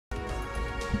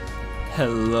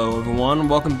Hello everyone,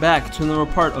 welcome back to another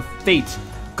part of Fate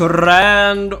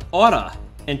Grand Order.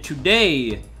 And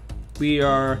today we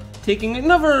are taking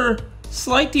another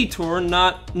slight detour,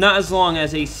 not as long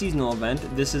as a seasonal event.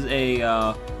 This is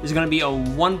going to be a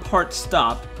one-part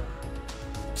stop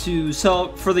to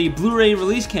sell for the Blu-ray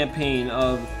release campaign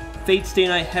of Fate Stay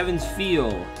Night Heaven's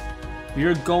Feel. We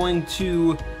are going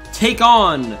to take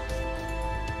on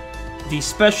the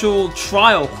special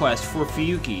trial quest for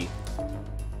Fuyuki.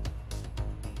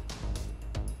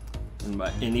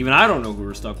 And even I don't know who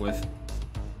we're stuck with.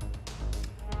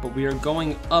 But we are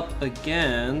going up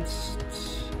against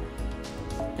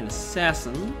an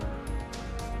assassin.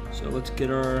 So let's get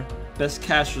our best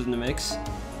casters in the mix.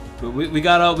 But we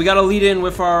gotta lead in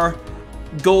with our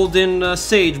golden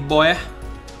sage boy.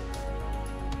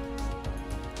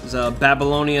 It's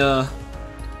Babylonia.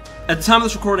 At the time of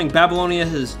this recording, Babylonia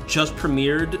has just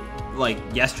premiered like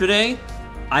yesterday.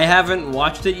 I haven't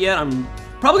watched it yet. I'm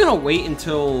probably gonna wait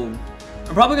until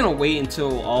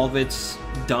all of it's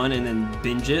done and then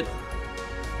binge it.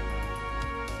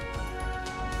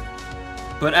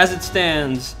 But as it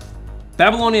stands,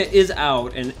 Babylonia is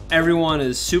out and everyone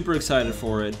is super excited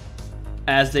for it,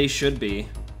 as they should be.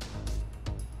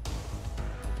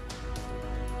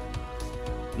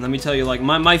 And let me tell you, like,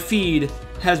 my feed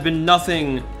has been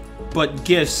nothing but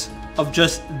gifs of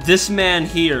just this man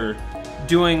here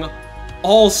doing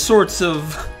all sorts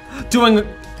of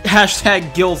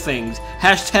hashtag gill things,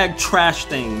 hashtag trash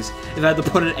things, if I had to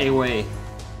put it away.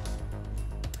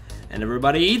 And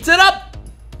everybody eats it up!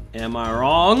 Am I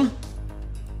wrong?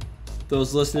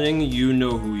 Those listening, you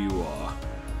know who you are.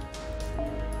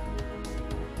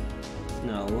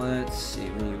 Now let's see,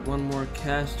 we need one more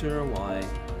caster while I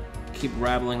keep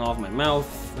rattling off my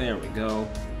mouth. There we go.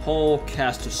 Whole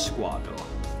caster squado.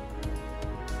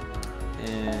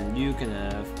 And you can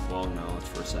have, well no, it's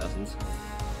for assassins.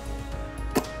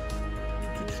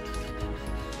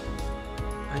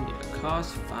 I need a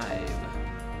cost 5.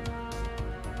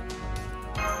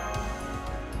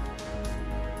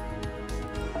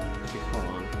 Okay, hold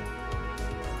on.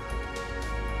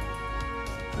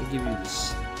 Let me give you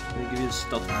this. Let me give you the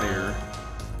stuffed bear,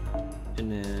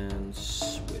 and then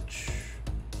switch.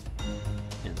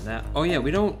 And that. Oh yeah,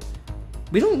 we don't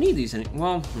need these any.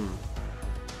 Well,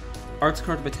 arts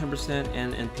card by 10%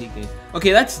 and NP gain.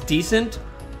 Okay, that's decent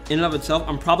in and of itself.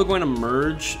 I'm probably going to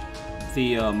merge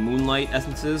the moonlight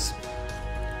essences.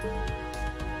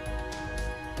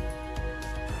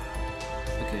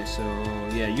 Okay, so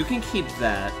yeah, you can keep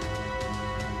that.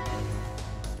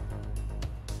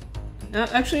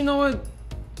 Actually, you know what?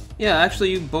 Yeah,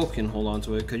 actually, you both can hold on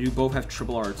to it because you both have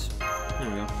triple arts. There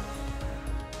we go.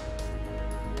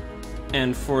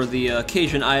 And for the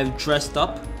occasion, I have dressed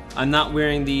up. I'm not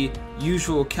wearing the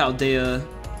usual Chaldea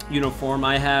uniform.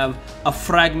 I have a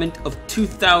fragment of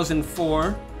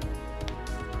 2004.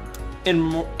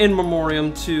 In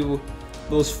memoriam to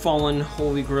those fallen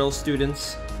Holy Grail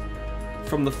students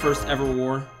from the first ever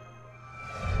war.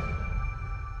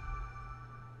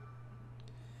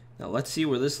 Now let's see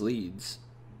where this leads.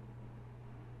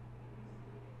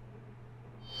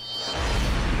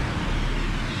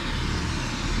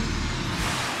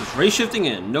 Just ray shifting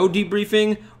in, no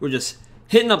debriefing, we're just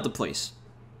hitting up the place.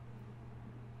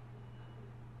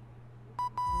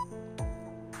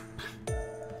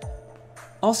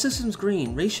 All systems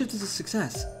green. Ray shift is a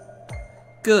success.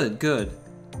 Good, good.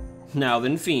 Now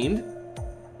then, Fiend.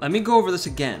 Let me go over this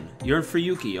again. You're in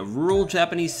Fuyuki, a rural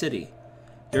Japanese city.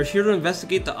 You're here to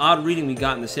investigate the odd reading we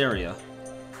got in this area.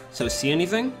 So, see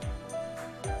anything?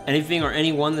 Anything or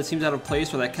anyone that seems out of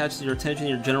place or that catches your attention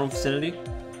in your general vicinity?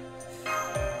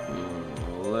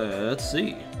 Let's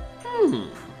see.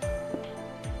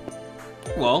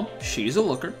 Well, she's a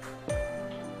looker.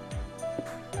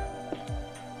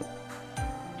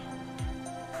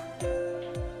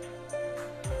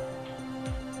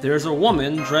 There's a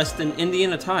woman dressed in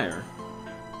Indian attire.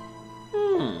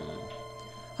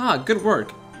 Ah, good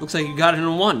work. Looks like you got it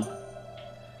in one.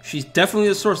 She's definitely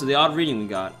the source of the odd reading we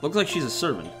got. Looks like she's a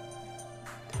servant.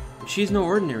 But she's no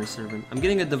ordinary servant. I'm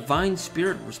getting a divine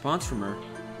spirit response from her.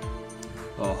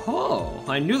 Oh-ho!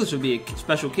 I knew this would be a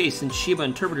special case since Shiba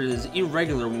interpreted it as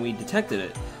irregular when we detected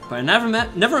it. But I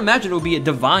never imagined it would be a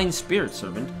divine spirit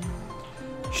servant.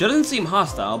 She doesn't seem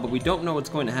hostile, but we don't know what's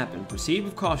going to happen. Proceed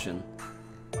with caution.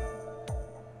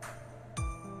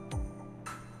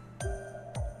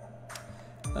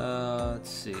 Let's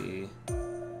see.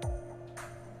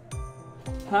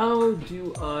 How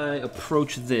do I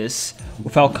approach this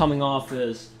without coming off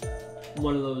as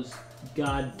one of those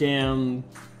goddamn,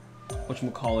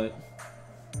 whatchamacallit,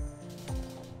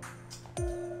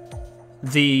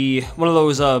 one of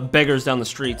those beggars down the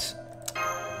streets?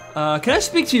 Can I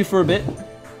speak to you for a bit?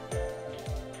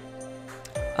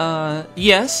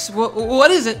 Yes.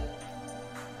 What is it?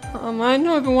 I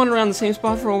know I've been wandering around the same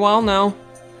spot for a while now.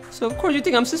 So of course you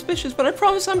think I'm suspicious, but I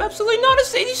promise I'm absolutely not a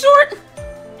shady sort!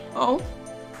 Oh.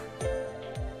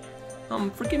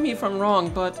 Forgive me if I'm wrong,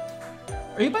 but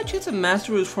are you by chance a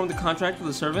master who has formed a contract with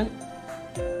a servant?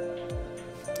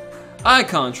 I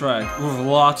contract with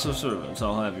lots of servants,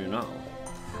 I'll have you know.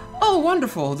 Oh,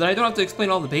 wonderful. Then I don't have to explain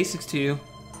all the basics to you.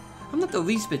 I'm not the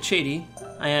least bit shady.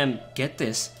 I am, get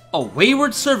this, a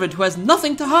wayward servant who has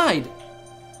nothing to hide.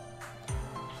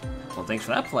 Well, thanks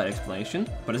for that polite explanation,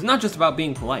 but it's not just about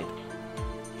being polite.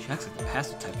 She acts like the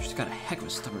passive type, but she's got a heck of a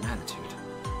stubborn attitude.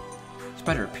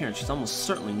 Despite her appearance, she's almost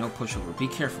certainly no pushover. Be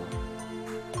careful.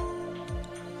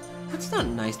 That's not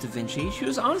nice, Da Vinci. She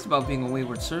was honest about being a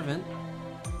wayward servant.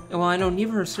 And while I know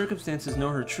neither her circumstances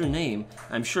nor her true name,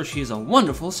 I'm sure she is a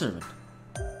wonderful servant.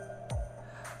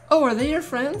 Oh, are they your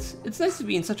friends? It's nice to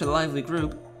be in such a lively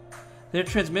group. They're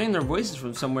transmitting their voices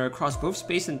from somewhere across both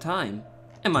space and time.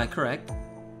 Am I correct?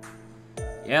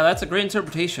 Yeah, that's a great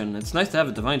interpretation. It's nice to have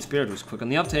a divine spirit who's quick on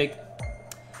the uptake.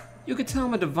 You could tell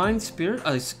I'm a divine spirit?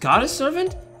 A goddess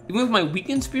servant? Even with my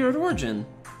weakened spirit origin?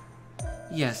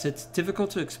 Yes, it's difficult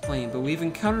to explain, but we've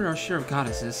encountered our share of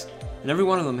goddesses, and every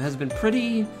one of them has been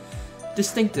pretty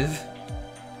distinctive.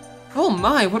 Oh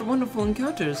my, what wonderful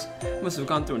encounters! You must have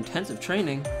gone through intensive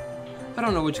training. I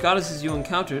don't know which goddesses you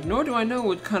encountered, nor do I know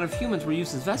what kind of humans were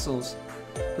used as vessels.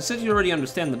 But since you already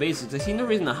understand the basics, I see no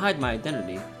reason to hide my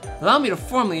identity. Allow me to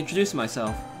formally introduce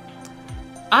myself.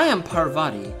 I am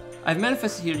Parvati. I've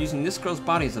manifested here using this girl's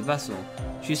body as a vessel.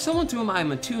 She is someone to whom I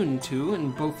am attuned to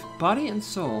in both body and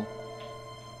soul.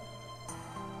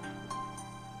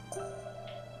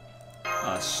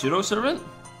 A pseudo-servant?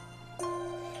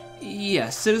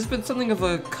 Yes, it has been something of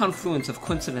a confluence of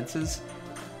coincidences.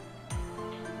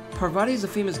 Parvati is a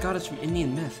famous goddess from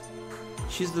Indian myth.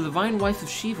 She is the divine wife of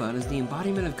Shiva and is the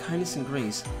embodiment of kindness and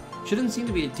grace. She doesn't seem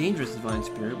to be a dangerous divine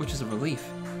spirit, which is a relief.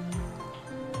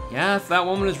 Yeah, if that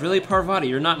woman is really Parvati,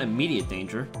 you're not in immediate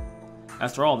danger.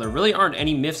 After all, there really aren't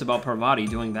any myths about Parvati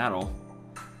doing battle.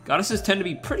 Goddesses tend to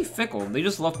be pretty fickle. They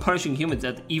just love punishing humans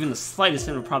at even the slightest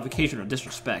hint of provocation or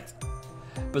disrespect.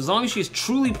 But as long as she's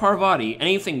truly Parvati,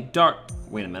 anything dark...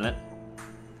 Wait a minute.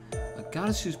 A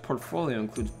goddess whose portfolio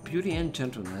includes beauty and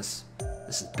gentleness.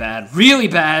 This is bad. Really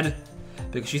bad!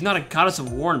 Because she's not a goddess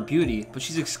of war and beauty, but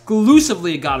she's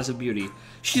exclusively a goddess of beauty.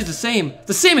 She's the same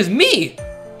as me!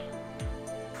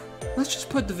 Let's just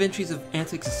put Da Vinci's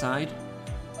antics aside.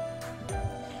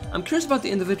 I'm curious about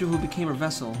the individual who became her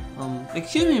vessel.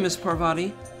 Excuse me, Miss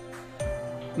Parvati.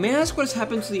 May I ask what has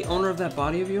happened to the owner of that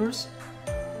body of yours?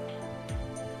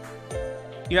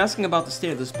 You're asking about the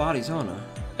state of this body's owner.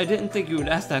 I didn't think you would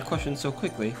ask that question so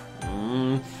quickly.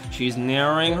 She's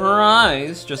narrowing her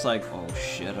eyes, just like, oh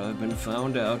shit, I've been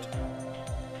found out.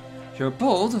 You're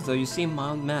bold, though you seem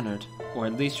mild-mannered. Or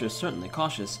at least you're certainly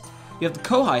cautious. You have the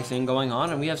kouhai thing going on,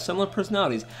 and we have similar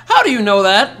personalities. How do you know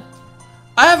that?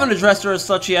 I haven't addressed her as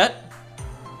such yet.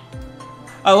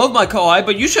 I love my kouhai,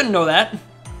 but you shouldn't know that.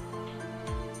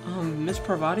 Miss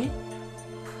Parvati?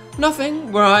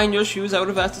 Nothing. Were I in your shoes, I would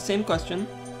have asked the same question.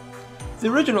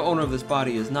 The original owner of this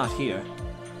body is not here.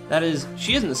 That is,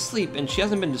 she isn't asleep, and she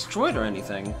hasn't been destroyed or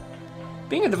anything.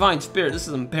 Being a divine spirit, this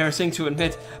is embarrassing to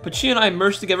admit, but she and I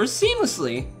merged together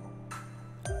seamlessly.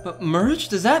 But merged?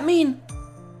 Does that mean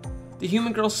the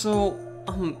human girl soul,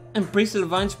 embraced the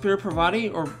divine spirit Parvati,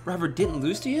 or rather didn't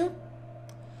lose to you?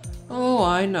 Oh,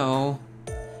 I know.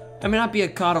 I may not be a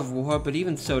god of war, but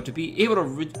even so, to be able to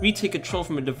retake control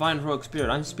from a divine heroic spirit,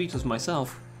 I'm speechless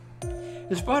myself.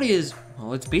 This body is,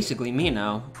 well, it's basically me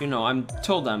now. You know, I'm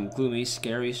told I'm gloomy,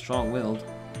 scary, strong-willed.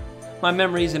 My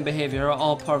memories and behavior are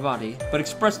all Parvati, but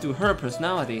expressed through her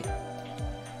personality.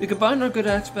 We combined our good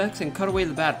aspects and cut away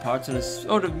the bad parts in a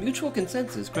sort of mutual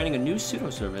consensus, creating a new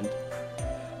pseudo-servant.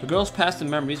 The girl's past and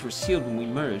memories were sealed when we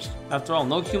merged. After all,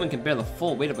 no human can bear the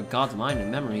full weight of a god's mind and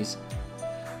memories.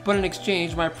 But in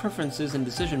exchange, my preferences and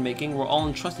decision-making were all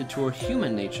entrusted to her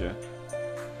human nature.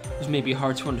 This may be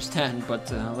hard to understand, but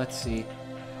let's see.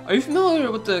 Are you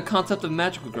familiar with the concept of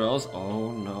magical girls?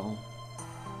 Oh no.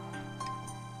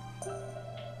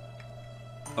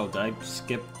 Oh, did I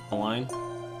skip a line?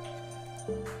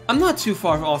 I'm not too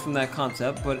far off from that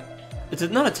concept, but it's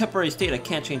not a temporary state I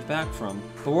can't change back from.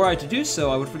 But were I to do so,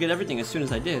 I would forget everything as soon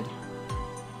as I did.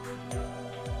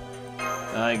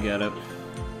 I get it.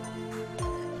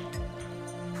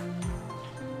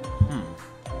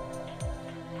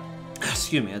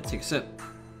 Excuse me, I had to take a sip.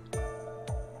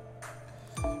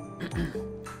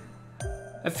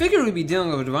 I figured we'd be dealing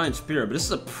with a divine spirit, but this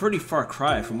is a pretty far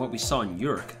cry from what we saw in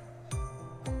York.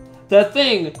 that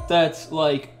thing that's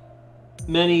like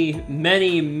many,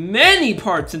 many, many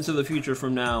parts into the future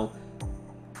from now.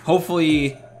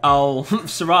 Hopefully, I'll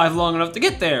survive long enough to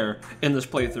get there in this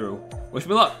playthrough. Wish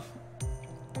me luck.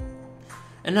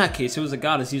 In that case, it was a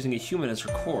goddess using a human as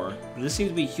her core, but this seems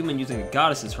to be a human using a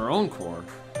goddess as her own core.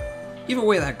 Either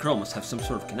way, that girl must have some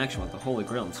sort of connection with the Holy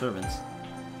Grail and servants.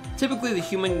 Typically, the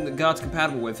human the god's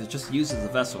compatible with is just used as a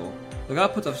vessel. The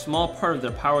god puts a small part of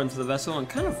their power into the vessel and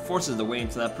kind of forces the way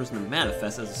into that person to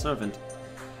manifest as a servant.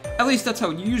 At least that's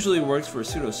how it usually works for a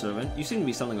pseudo-servant. You seem to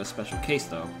be something of a special case,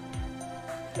 though.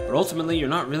 But ultimately, you're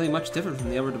not really much different from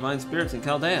the other divine spirits in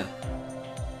Chaldea.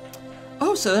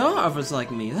 Oh, so there are others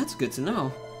like me. That's good to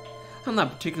know. I'm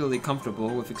not particularly comfortable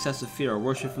with excessive fear or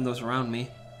worship from those around me.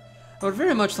 I would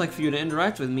very much like for you to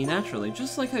interact with me naturally,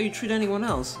 just like how you treat anyone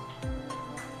else.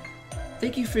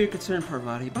 Thank you for your concern,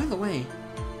 Parvati. By the way...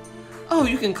 Oh,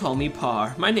 you can call me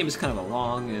Par. My name is kind of a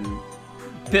long and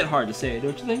a bit hard to say,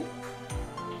 don't you think?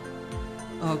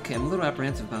 Okay, I'm a little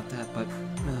apprehensive about that, but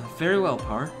very well,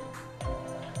 Par.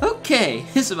 Okay,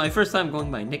 this is my first time going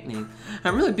by nickname.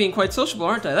 I'm really being quite sociable,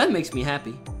 aren't I? That makes me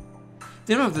happy.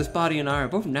 The owner of this body and I are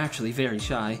both naturally very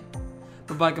shy.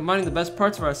 But by combining the best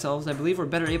parts of ourselves, I believe we're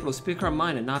better able to speak our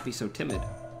mind and not be so timid.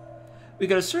 We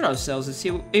can assert ourselves and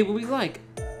see what we like.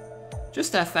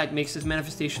 Just that fact makes this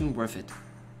manifestation worth it.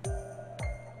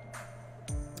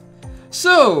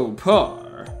 So,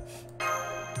 Par,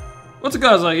 what's a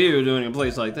guy like you doing in a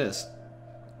place like this?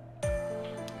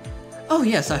 Oh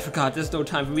yes, I forgot. There's no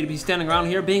time for me to be standing around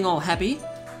here being all happy.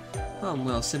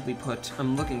 Well, simply put,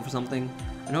 I'm looking for something.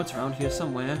 I know it's around here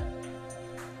somewhere.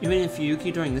 You mean in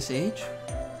Fuyuki during this age?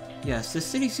 Yes, this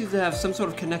city seems to have some sort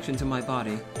of connection to my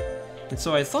body. And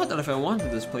so I thought that if I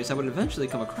wanted this place, I would eventually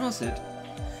come across it.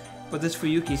 But this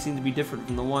Fuyuki seemed to be different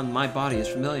from the one my body is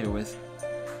familiar with.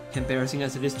 Embarrassing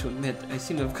as it is to admit, I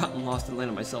seem to have gotten lost and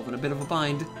landed myself in a bit of a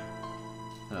bind.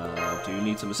 Do you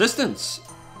need some assistance?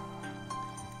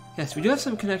 Yes, we do have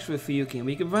some connection with Fuyuki, and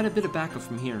we can provide a bit of backup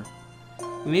from here.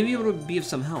 We may be able to be of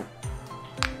some help.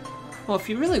 Well, if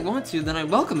you really want to, then I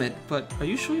welcome it, but are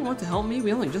you sure you want to help me?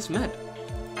 We only just met.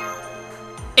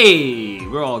 Hey,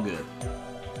 we're all good.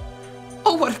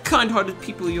 Oh, what kind-hearted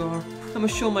people you are. I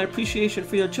must show my appreciation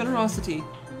for your generosity.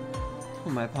 Oh,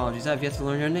 my apologies, I have yet to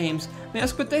learn your names. May I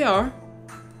ask what they are?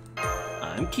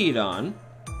 I'm Kidon.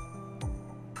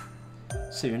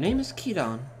 So your name is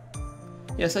Kidon.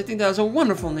 Yes, I think that is a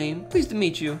wonderful name. Pleased to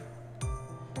meet you.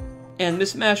 And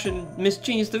Miss Mash and Miss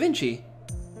Genius Da Vinci.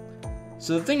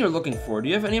 So the thing you're looking for, do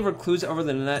you have any other clues other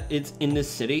than that it's in this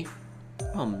city?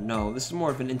 No, this is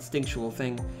more of an instinctual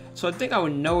thing, so I think I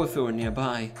would know if it were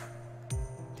nearby.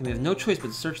 Then we have no choice but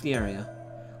to search the area.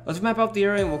 Let's map out the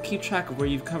area and we'll keep track of where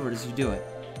you've covered as you do it.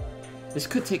 This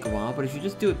could take a while, but if you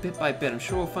just do it bit by bit, I'm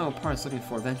sure we'll find what part it's looking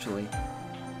for eventually.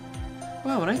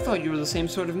 Wow, and I thought you were the same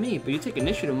sort of me, but you take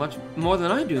initiative much more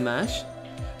than I do, Mash.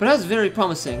 But that's very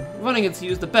promising. Running into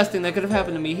you is the best thing that could have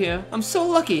happened to me here. I'm so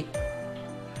lucky.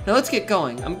 Now let's get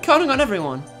going. I'm counting on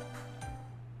everyone.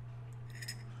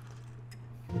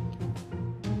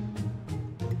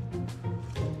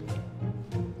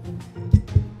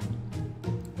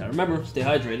 Gotta remember, stay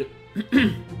hydrated.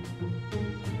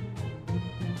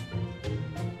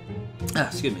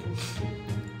 Excuse me.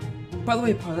 By the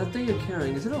way, Par, that thing you're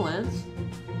carrying, is it a lance?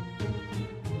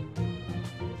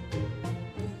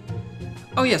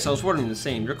 Oh yes, I was wondering the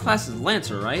same. Your class is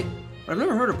Lancer, right? But I've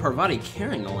never heard of Parvati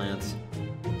carrying a lance.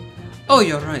 Oh,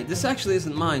 you're right. This actually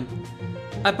isn't mine.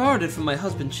 I borrowed it from my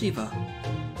husband, Shiva.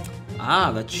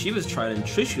 Ah, that's Shiva's trident,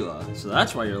 Trishula, so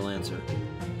that's why you're a Lancer.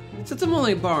 Since I'm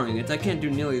only borrowing it, I can't do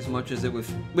nearly as much as it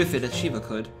with it as Shiva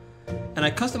could. And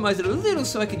I customized it a little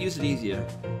so I could use it easier.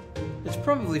 It's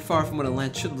probably far from what a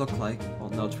lance should look like. Well,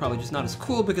 no, it's probably just not as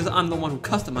cool because I'm the one who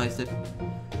customized it.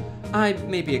 I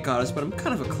may be a goddess, but I'm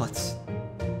kind of a klutz.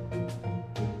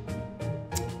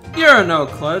 You're no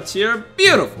klutz, you're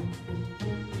beautiful!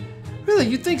 Really,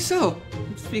 you think so?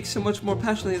 You speak so much more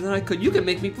passionately than I could. You can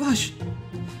make me blush.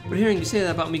 But hearing you say that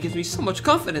about me gives me so much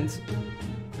confidence.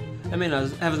 I may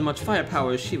not have as much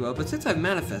firepower as Shiva, but since I've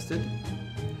manifested,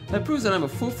 that proves that I'm a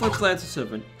full-fledged Lancer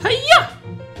servant. Hiya!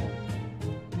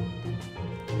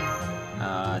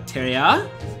 Teria?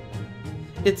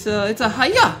 It's a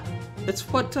hiya! It's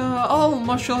what, all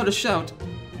martial artists shout.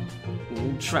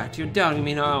 Drat, you're doubting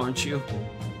me now, aren't you?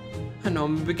 I know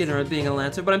I'm a beginner at being a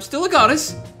Lancer, but I'm still a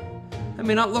goddess! I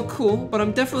may not look cool, but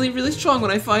I'm definitely really strong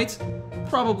when I fight.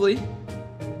 Probably.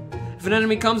 If an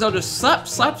enemy comes, I'll just slap,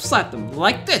 slap, slap them,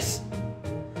 like this!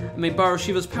 I may borrow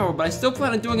Shiva's power, but I still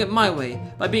plan on doing it my way,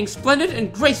 by being splendid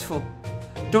and graceful.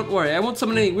 Don't worry, I won't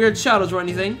summon any weird shadows or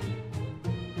anything.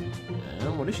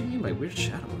 What does she mean by weird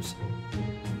shadows?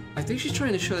 I think she's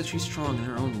trying to show that she's strong in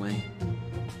her own way.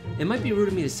 It might be rude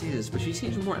of me to say this, but she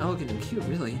seems more elegant and cute,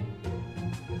 really.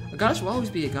 A goddess will always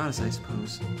be a goddess, I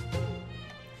suppose.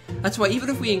 That's why even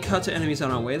if we encounter enemies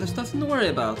on our way, there's nothing to worry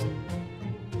about.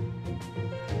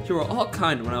 You were all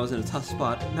kind when I was in a tough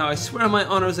spot. Now I swear on my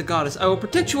honor as a goddess, I will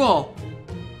protect you all!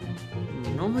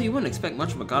 Normally you wouldn't expect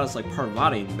much of a goddess like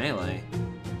Parvati in Melee.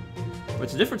 But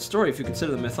it's a different story if you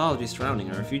consider the mythology surrounding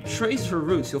her. If you trace her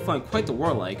roots, you'll find quite the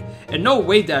warlike, and no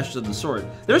wave dashes of the sword.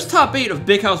 There's top 8 of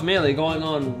Big House Melee going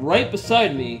on right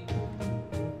beside me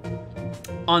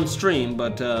on stream,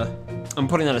 but I'm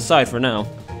putting that aside for now.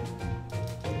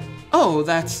 Oh,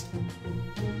 that's...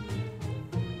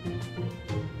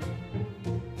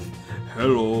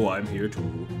 Hello, I'm here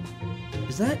too.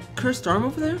 Is that Cursed Arm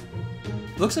over there?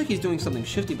 Looks like he's doing something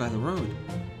shifty by the road.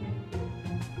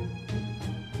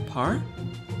 Par?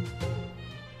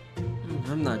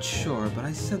 I'm not sure, but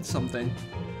I sense something.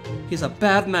 He's a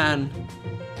bad man.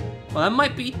 Well, that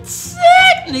might be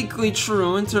technically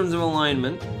true in terms of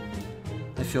alignment.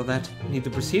 I feel that I need to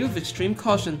proceed with extreme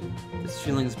caution. This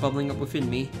feeling is bubbling up within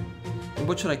me. And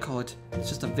what should I call it? It's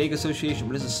just a vague association,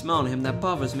 but there's a smell on him that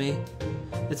bothers me.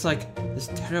 It's like this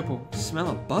terrible smell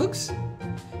of bugs?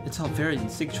 It's all very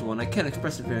instinctual, and I can't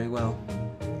express it very well.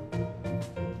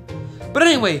 But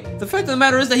anyway, the fact of the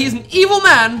matter is that he's an evil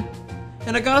man,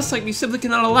 and a goddess like me simply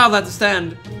cannot allow that to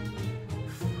stand.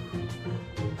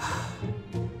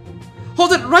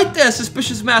 Hold it right there,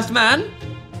 suspicious masked man!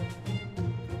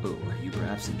 Oh, are you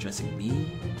perhaps addressing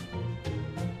me?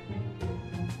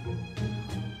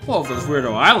 Well, if those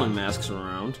weirdo island masks are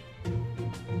around.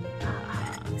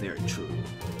 Ah, very true.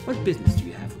 What business do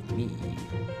you have with me?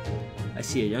 I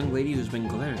see a young lady who's been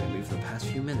glaring at me for the past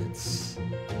few minutes.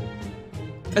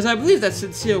 As I believe that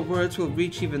sincere words will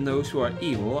reach even those who are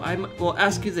evil, I will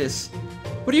ask you this.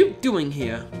 What are you doing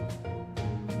here?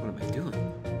 What am I doing?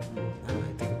 Now that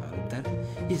I think about it, that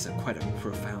is quite a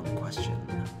profound question.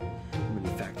 Many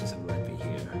factors have led me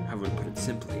here. I would put it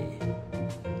simply.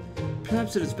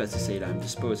 Perhaps it is best to say that I'm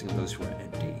disposing of those who are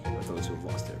empty, or those who have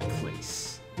lost their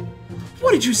place.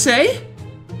 What did you say?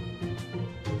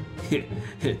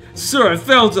 Sir, I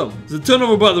found them! There's a ton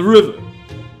over by the river!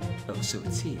 Oh, so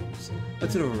it seems.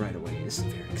 Let's head over right away. This is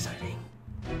very exciting.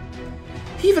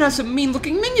 He even has some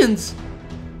mean-looking minions!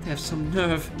 They have some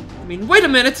nerve. I mean, wait a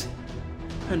minute!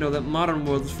 I know that modern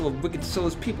world is full of wicked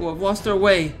soulless people who have lost their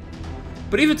way.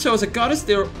 But even so, as a goddess,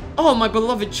 they are all my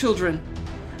beloved children.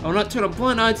 I will not turn a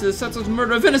blind eye to the senseless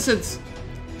murder of innocents.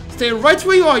 Stay right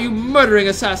where you are, you murdering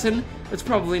assassin! It's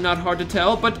probably not hard to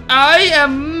tell, but I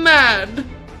am mad!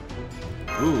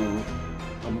 Ooh,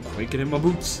 I'm quaking in my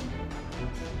boots.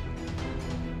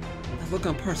 That look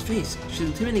on Par's face, she's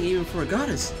intimidating even for a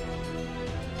goddess.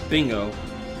 Bingo.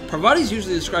 Parvati is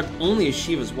usually described only as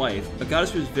Shiva's wife, a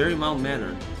goddess who is very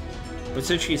mild-mannered. But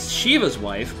since she is Shiva's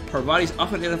wife, Parvati is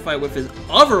often identified with his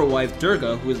other wife,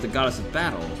 Durga, who is the goddess of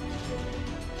battle.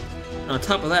 And on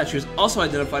top of that, she was also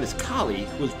identified as Kali,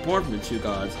 who was born from the two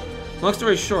gods. Long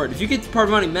story short, if you get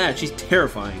Parvati mad, she's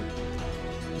terrifying.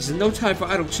 This is no time for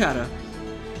idle chatter.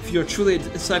 If you are truly a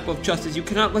disciple of justice, you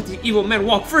cannot let the evil men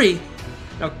walk free!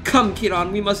 Now come,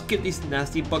 Kiran, we must give these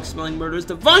nasty, bug-smelling murderers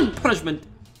divine punishment!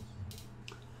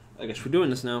 I guess we're doing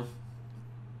this now.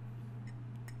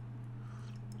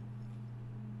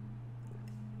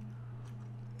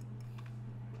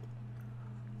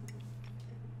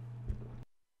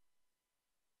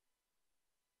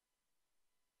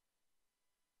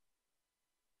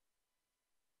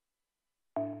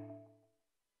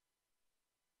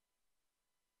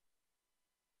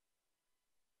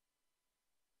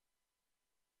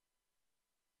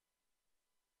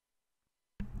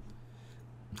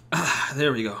 Ah,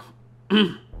 there we go.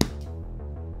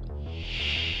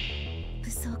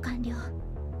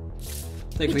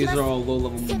 Think these are all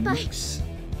low-level nukes.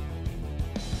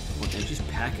 Okay, she's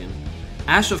packing.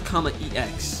 Ash of Kama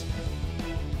EX.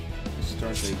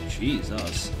 Starfleet,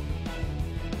 Jesus.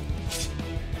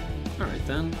 Alright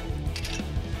then.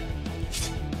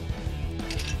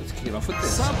 Let's kick it off with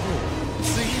this.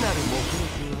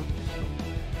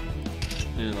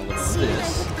 And a little of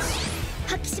this.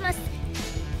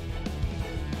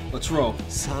 Let's roll. I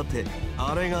should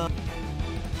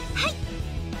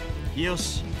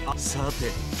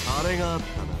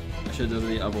have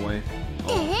done it the other way.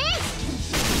 Oh.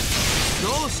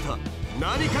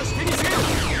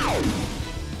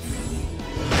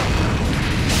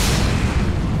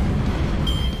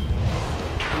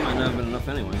 Might not have been enough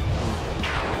anyway.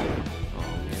 Oh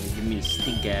man, give me a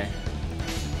stink eye.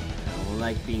 I don't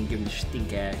like being given a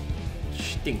stink eye. It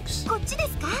stinks.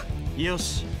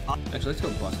 Actually, let's go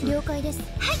Buster.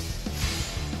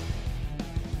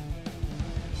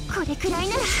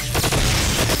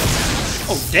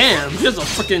 Oh damn, he has a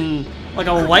freaking like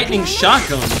a lightning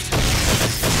shotgun.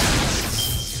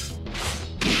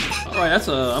 Alright, that's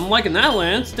a I'm liking that,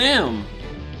 Lance, damn.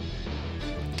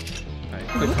 Alright,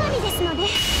 quick card.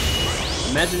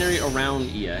 Imaginary Around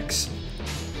EX.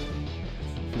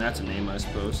 And that's a name, I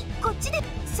suppose.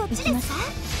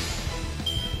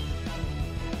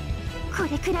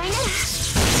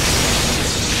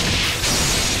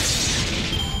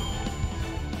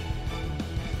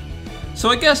 So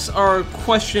I guess our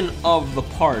question of the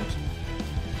part,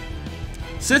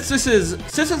 since this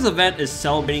event is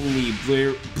celebrating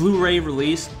the Blu-ray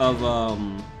release of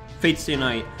Fate Stay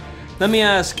Night, let me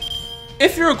ask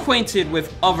if you're acquainted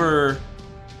with other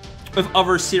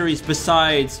series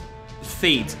besides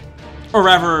Fate, or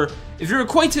rather, if you're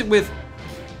acquainted with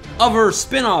other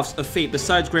spin-offs of Fate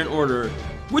besides Grand Order,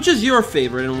 which is your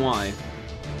favorite and why?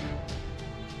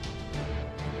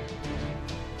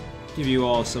 Give you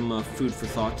all some food for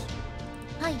thought.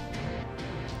 Hi.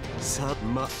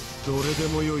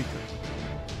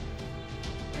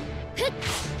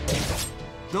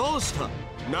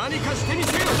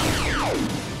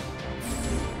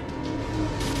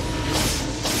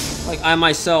 Like I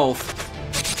myself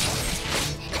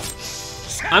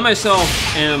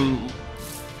am.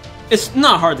 It's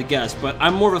not hard to guess, but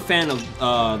I'm more of a fan of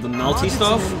the melty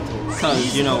stuff,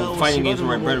 because you know fighting games are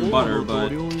my bread and butter.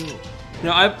 But you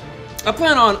know I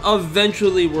plan on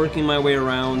eventually working my way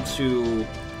around to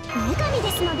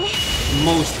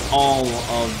most all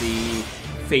of the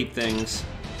Fate things.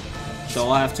 So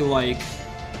I'll have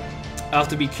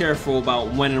to be careful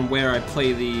about when and where I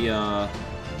play the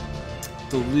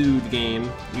lewd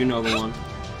game. You know the one.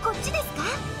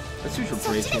 That's what your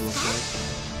bracing looks like.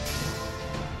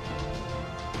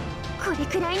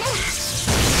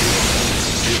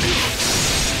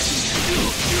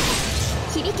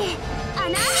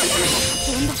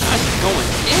 That's going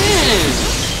in!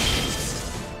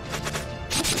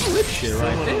 Good shit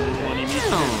right there.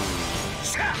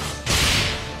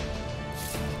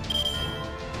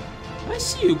 I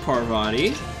see you,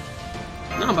 Parvati.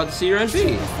 Now I'm about to see your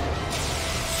NP.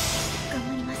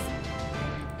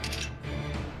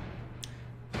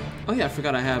 Oh yeah, I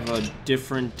forgot I have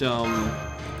different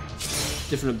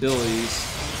abilities.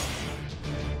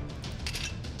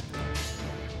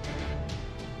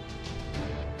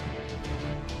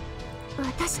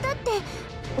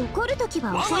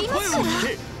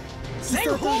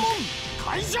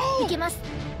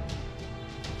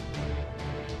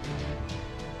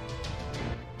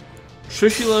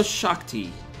 Trishula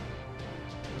Shakti.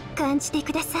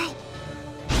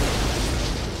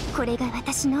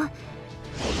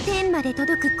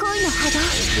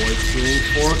 Voicing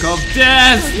Fork of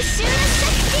Death!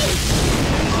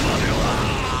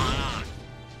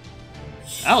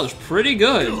 That was pretty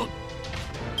good.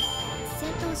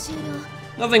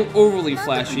 Nothing overly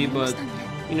flashy, but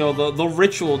you know the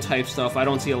ritual type stuff I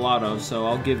don't see a lot of, so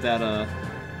I'll give that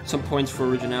some points for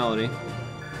originality.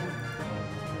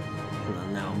 Well,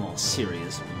 now I'm all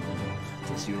serious.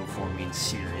 This uniform means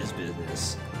serious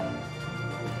business.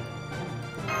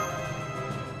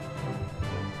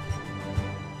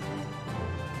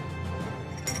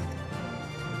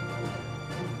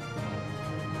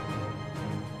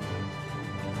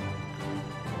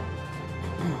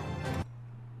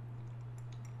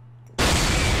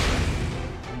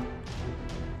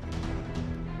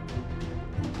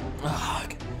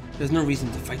 There's no reason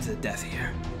to fight to the death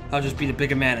here. I'll just be the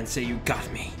bigger man and say you got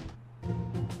me.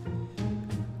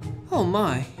 Oh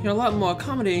my, you're a lot more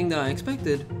accommodating than I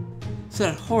expected. So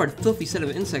that horrid, filthy set of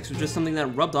insects was just something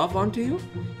that rubbed off onto you?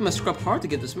 You must scrub hard to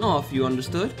get the smell off, you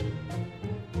understood?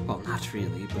 Well, not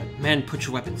really, but man, put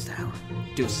your weapons down.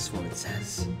 Do as this woman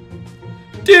says.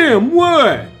 Damn,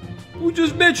 what? We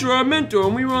just met your mentor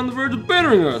and we were on the verge of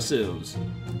bettering ourselves.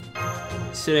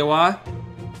 Say what?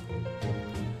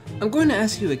 I'm going to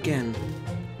ask you again.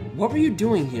 What were you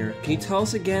doing here? Can you tell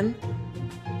us again?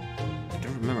 I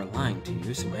don't remember lying to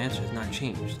you, so my answer has not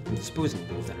changed. I'm disposing of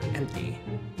those that are empty.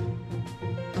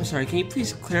 I'm sorry, can you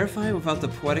please clarify without the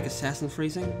poetic assassin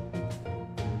phrasing?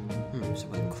 So it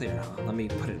wasn't clear, huh? Let me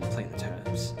put it in plain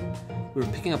terms. We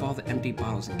were picking up all the empty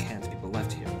bottles and cans people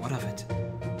left here. What of it?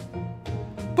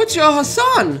 But you're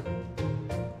Hassan!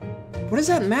 What does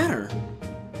that matter?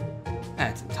 I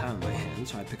had some time on my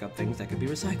hands, so I pick up things that could be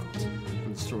recycled.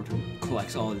 I'm the sort who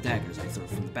collects all the daggers I throw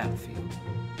from the battlefield.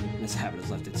 And this habit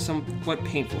has left it somewhat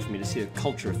painful for me to see a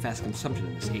culture of fast consumption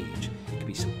in this age can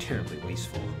be so terribly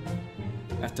wasteful.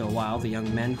 After a while, the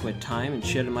young men who had time and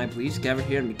shared in my beliefs gathered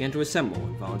here and began to assemble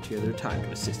and volunteer their time to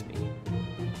assist me.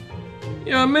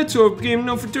 Yeah, our mentor became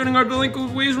known for turning our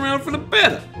delinquent ways around for the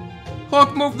better.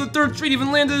 Hawk moved to the 3rd Street,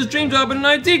 even landed his dream job at an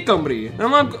IT company. And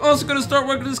I'm also gonna start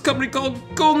working at this company called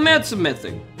Gold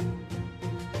Madsmithing.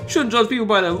 Shouldn't judge people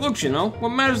by their looks, you know. What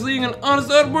matters is leading an honest,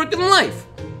 hard-working life.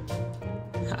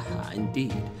 Haha,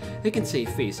 indeed. They can save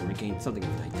face and regain something of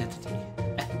an identity.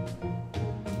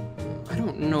 I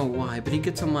don't know why, but he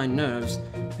gets on my nerves.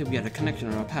 Maybe we had a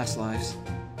connection in our past lives.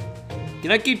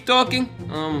 Can I keep talking?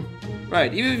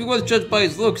 Right, even if he was judged by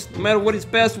his looks, no matter what his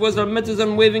past was, our mentor's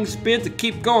unwavering spirit to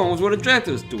keep going was what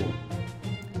attracted us to him.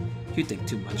 You think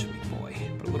too much of me, boy,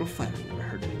 but a little flattery never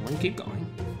hurt anyone. Keep going.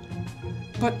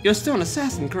 But you're still an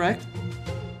assassin, correct?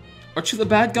 Aren't you the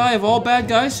bad guy of all bad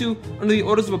guys who, under the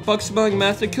orders of a bug-smelling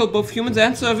master, killed both humans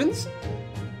and servants?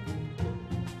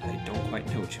 I don't quite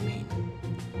know what you mean.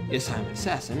 Yes, I'm an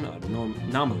assassin, a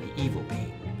nominally evil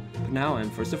being. But now I am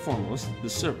first and foremost the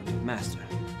servant of the master.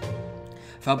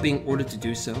 Without being ordered to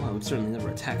do so, I would certainly never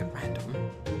attack at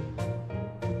random.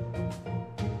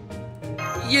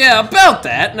 Yeah, about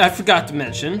that, I forgot to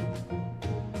mention.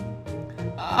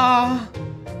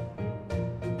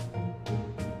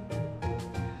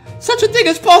 Such a thing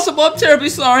is possible. I'm terribly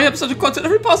sorry. I'm such a klutz in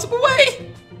every possible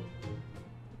way.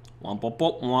 Womp womp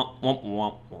womp womp womp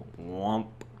womp womp.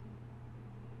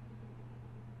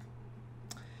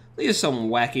 These are some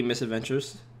wacky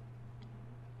misadventures.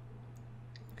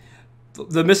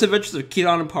 The Misadventures of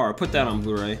Kidon and Parvati. Put that on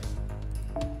Blu-ray.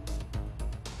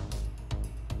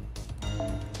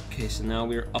 Okay, so now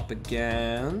we're up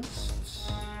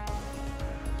against...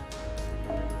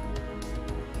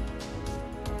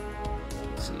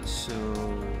 Let's see, so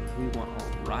we want a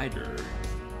rider.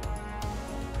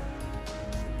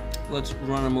 Let's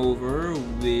run him over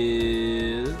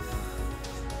with...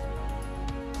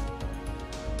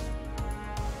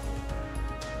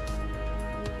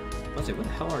 Let's see, what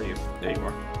the hell are you? There you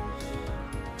are.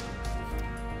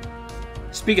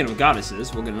 Speaking of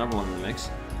goddesses, we'll get another one in the mix.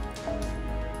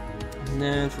 And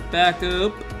then for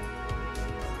backup,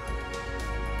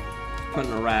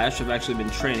 putting a rash. I've actually been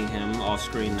training him off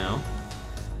screen now.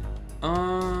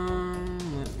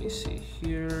 Let me see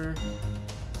here.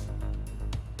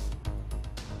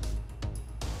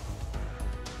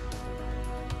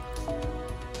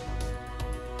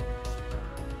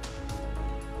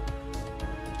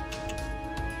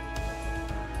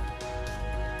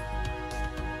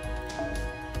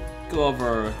 Go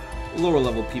over lower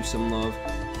level peeps some love.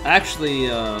 Actually,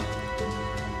 in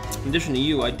addition to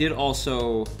you, I did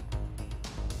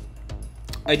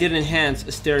enhance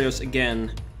Asterios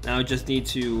again. Now I just need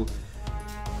to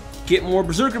get more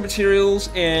Berserker materials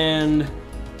and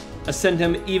ascend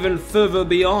him even further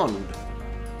beyond.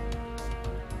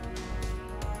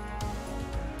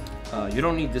 You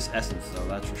don't need this essence though,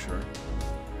 that's for sure.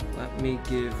 Let me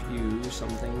give you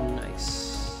something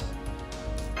nice.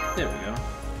 There we go.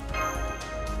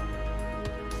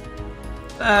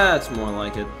 That's more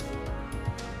like it.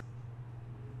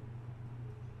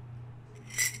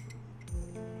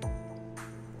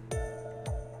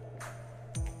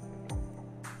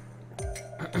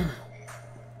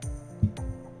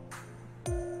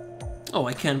 Oh,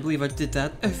 I can't believe I did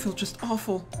that. I feel just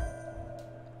awful.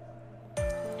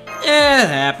 It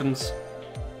happens.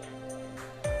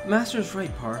 Master's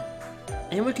right, Par.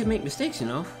 Anyone can make mistakes, you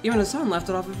know. Even Hassan laughed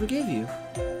it off and forgave you.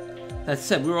 That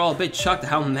said, we were all a bit shocked at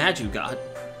how mad you got.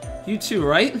 You too,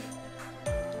 right?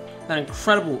 That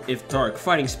incredible, if dark,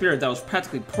 fighting spirit that was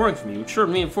practically pouring from you sure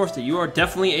reinforced that you are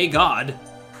definitely a god.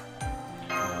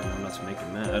 Oh, no, not to make you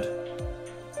mad.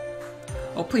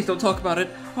 Oh, please don't talk about it.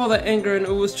 All that anger and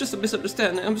it was just a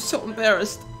misunderstanding. I'm so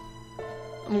embarrassed.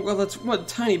 Well, that's one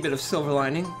tiny bit of silver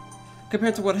lining.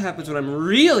 Compared to what happens when I'm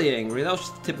really angry, that was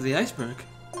just the tip of the iceberg.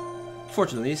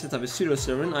 Fortunately, since I'm a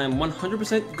pseudo-servant, I am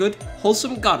 100% good,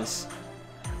 wholesome goddess.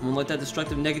 I won't let that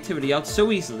destructive negativity out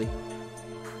so easily.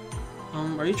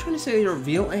 Are you trying to say that your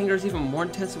real anger is even more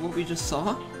intense than what we just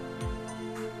saw?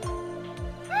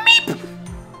 Meep!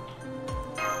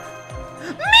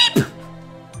 Meep!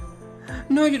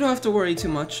 No, you don't have to worry too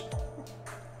much.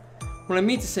 What I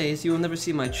mean to say is you will never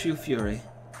see my true fury.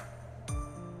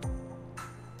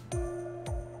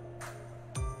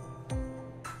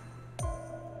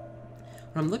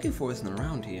 What I'm looking for isn't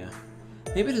around here.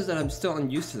 Maybe it is that I'm still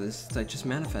unused to this since I just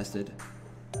manifested.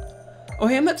 Oh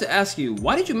hey, I meant to ask you,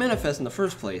 why did you manifest in the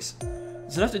first place?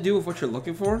 Does it have to do with what you're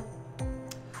looking for?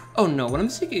 Oh no, what I'm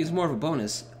seeking is more of a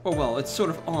bonus. Or well, it's sort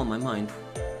of all in my mind.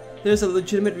 There's a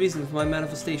legitimate reason for my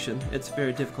manifestation. It's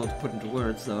very difficult to put into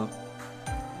words though.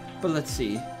 But let's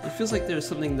see, it feels like there's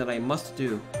something that I must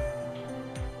do.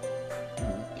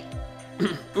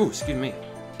 Ooh, excuse me.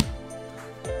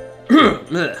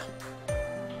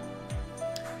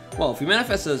 Well, if you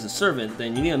manifest as a servant,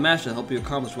 then you need a master to help you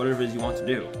accomplish whatever it is you want to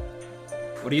do.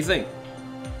 What do you think?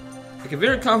 I can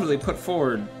very confidently put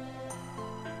forward...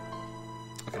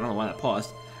 Okay, I don't know why that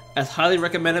paused. As highly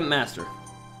recommended master.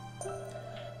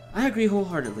 I agree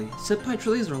wholeheartedly. Senpai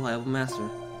truly is a reliable master.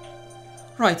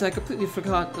 Right, I completely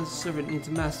forgot a servant needs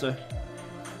a master.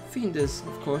 Fiend is,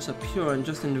 of course, a pure and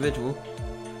just individual.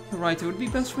 You're right, it would be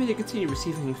best for me to continue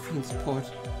receiving Fiend support.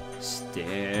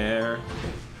 Stare.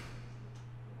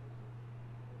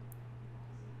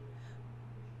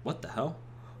 What the hell?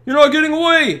 You're not getting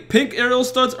away! Pink aerial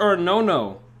studs are a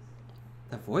no-no.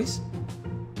 That voice?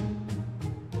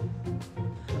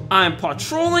 I'm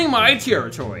patrolling my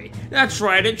territory. That's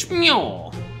right, it's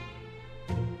Mule.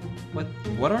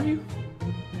 What are you?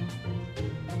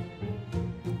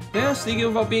 Yeah, sneaking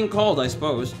without being called, I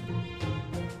suppose.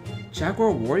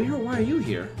 Jaguar warrior? Why are you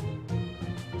here?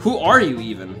 Who are you,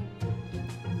 even?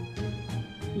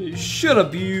 Shut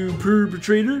up, you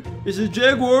perpetrator. This is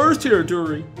Jaguar's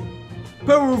territory.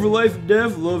 Power over life and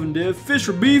death, love and death, fish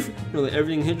or beef. Nearly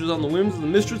everything hinges on the whims of the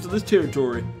mistress of this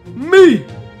territory. Me!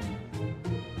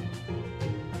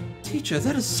 Teacher,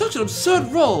 that is such an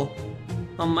absurd role!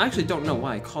 I actually don't know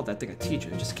why I called that thing a teacher.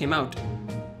 It just came out.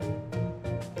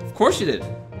 Of course you did.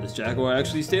 This Jaguar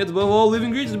actually stands above all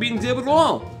living creatures being examined at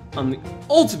all. I'm the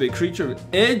ultimate creature of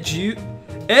education.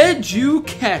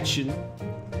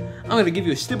 I'm gonna give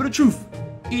you a snippet of truth.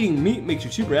 Eating meat makes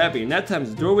you super happy, and that time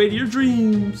is the doorway to your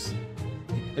dreams.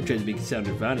 I tried to make it sound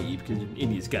nirvana y because an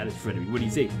India's got it in front of me. What do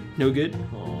you say? No good?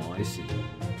 Oh, I see.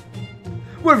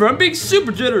 Whatever, I'm being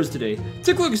super generous today.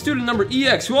 Take a look at student number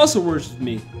EX, who also worships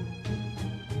me.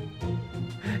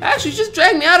 Actually, just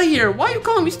drag me out of here. Why are you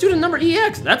calling me student number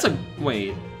EX? That's a...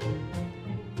 Wait.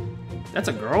 That's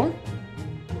a girl?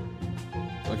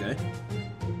 Okay.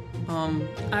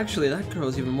 Actually, that girl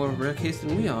is even more of a rare case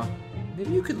than we are.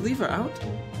 Maybe you could leave her out?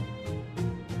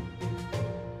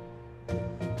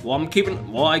 Well,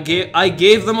 I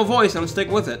gave them a voice, and I'm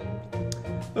sticking with it.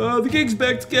 The gang's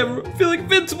back together. I feel like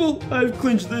invincible. I've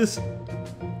clinched this.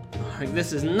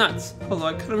 This is nuts. Although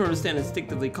I couldn't understand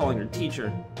instinctively calling her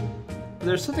teacher. But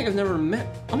there's something I've never met.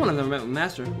 Someone I've never met with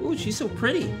Master. Ooh, she's so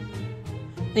pretty.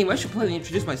 Anyway, I should probably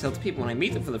introduce myself to people when I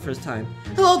meet them for the first time.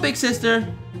 Hello, big sister.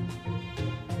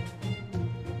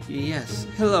 Yes.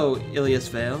 Hello, Ilias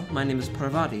Vale. My name is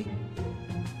Parvati.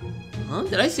 Huh?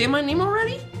 Did I say my name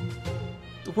already?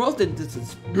 The world in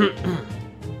distance.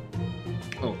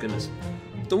 Oh goodness.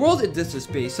 The world in distant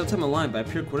space, sometime aligned by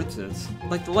pure coincidence,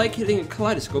 like the light hitting a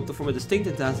kaleidoscope to form a distinct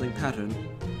and dazzling pattern.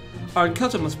 Our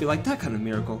encounter must be like that kind of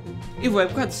miracle. Either way,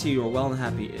 I'm glad to see you are well and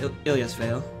happy, Ilias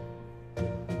Vale.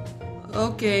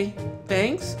 Okay,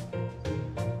 thanks.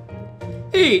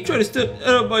 Hey, try to step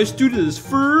out of my student is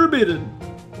forbidden.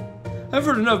 I've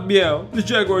heard enough, meow. This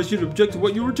Jaguar is here to object to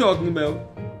what you were talking about.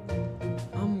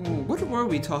 What were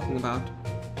we talking about?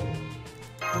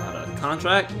 About a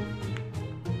contract?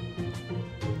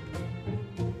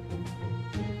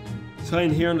 Sign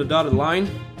here on the dotted line.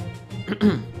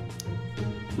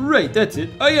 Right, that's it.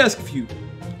 I ask of you.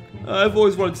 I've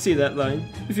always wanted to say that line.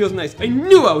 It feels nice. I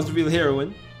knew I was the real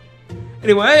heroine.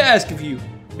 Anyway, I ask of you.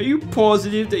 Are you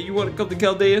positive that you want to come to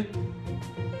Chaldea?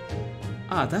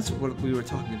 Ah, that's what we were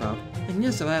talking about. And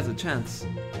yes, I have the chance.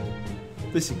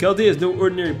 Listen, Chaldea is no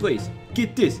ordinary place.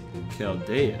 Get this.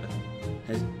 Chaldea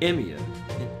has Emiya,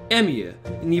 and Emiya,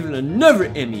 and even another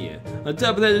Emiya. On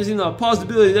top of that, there's even a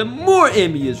possibility that more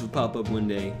Emiyas will pop up one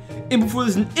day. And before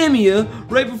there's an Emiya,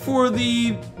 right before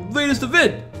the latest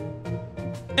event,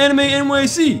 Anime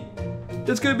NYC.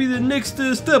 That's gonna be the next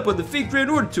step on the fake Grand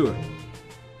Order tour.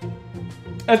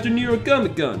 After New York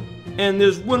Comic Con, and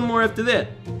there's one more after that.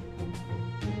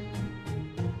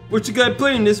 Which the guy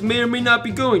playing this may or may not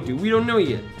be going to. We don't know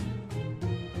yet.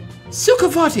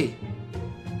 Sukhavati!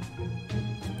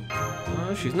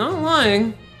 She's not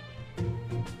lying.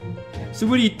 So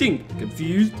what do you think?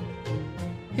 Confused?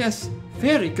 Yes,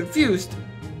 very confused.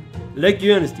 I like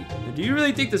your honesty. But do you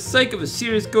really think the psyche of a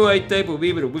serious kouhai type will be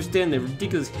able to withstand the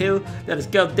ridiculous hell that is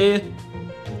Chaldea?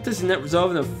 Doesn't that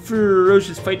resolve in a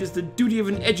ferocious fight is the duty of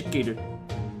an educator.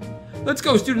 Let's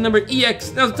go, student number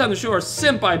EX. Now's the time to show our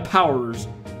senpai powers.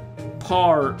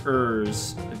 What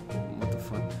the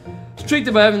fuck?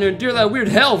 Strengthened by having to endure that weird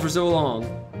hell for so long.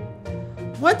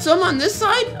 What? So I'm on this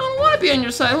side? I don't want to be on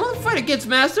your side. I want to fight against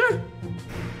Master.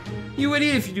 You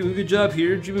idiot, if you do a good job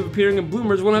here, dream of appearing in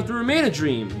bloomers won't have to remain a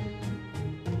dream.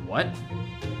 What?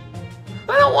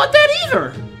 I don't want that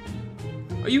either.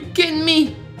 Are you kidding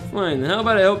me? Fine, then how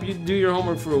about I help you do your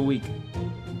homework for a week?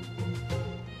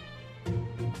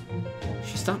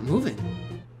 She stopped moving.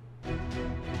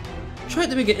 Trying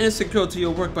to make an innocent girl do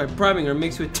your work by bribing her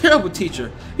makes you a terrible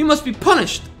teacher. You must be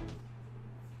punished.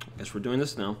 I guess we're doing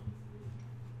this now.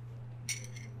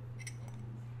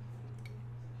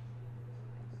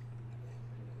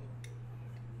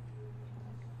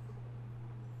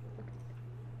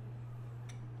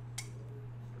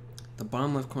 The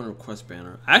bottom left corner quest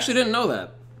banner. I actually didn't know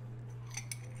that.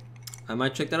 I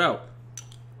might check that out.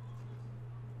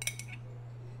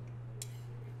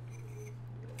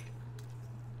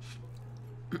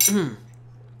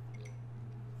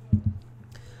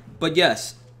 But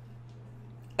yes,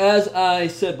 as I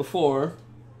said before,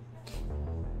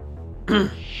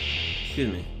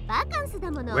 excuse me.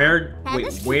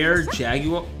 Where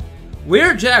Jaguar?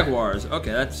 Where Jaguars?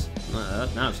 Okay, that's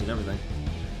now I've seen everything.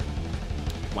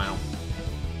 Wow.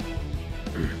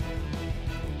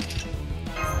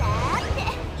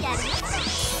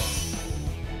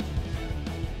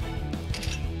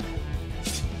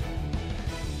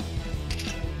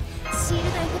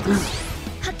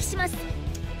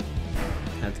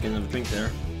 Had to get another drink there.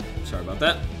 Sorry about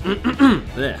that.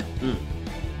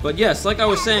 But yes, like I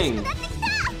was saying,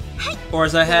 or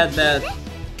as I had that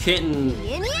kitten,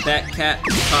 that cat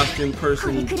costume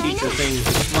person teacher thing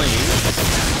explain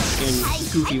in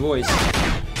goofy voice.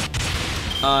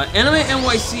 Anime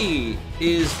NYC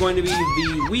is going to be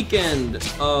the weekend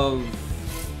of,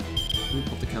 let me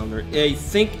pull up the calendar. I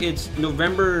think it's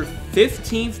November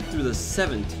 15th through the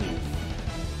 17th.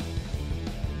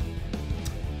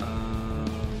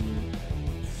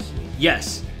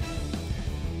 Yes.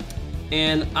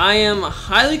 And I am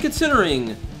highly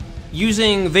considering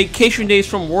using vacation days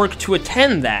from work to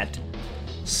attend that.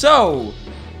 So,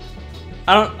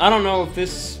 I don't know if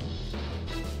this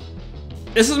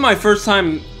is my first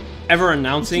time ever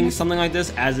announcing something like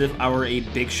this as if I were a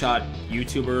big shot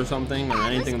YouTuber or something or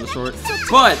anything of the sort.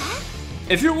 But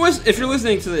if you're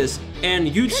listening to this and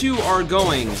you two are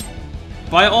going,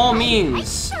 by all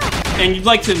means, and you'd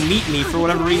like to meet me for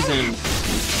whatever reason,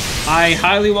 I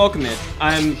highly welcome it.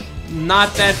 I'm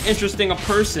not that interesting a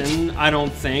person, I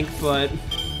don't think, but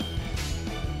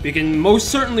we can most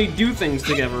certainly do things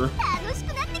together.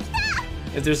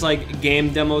 If there's like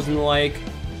game demos and the like,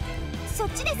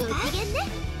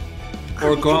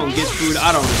 or go out and get food,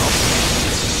 I don't know.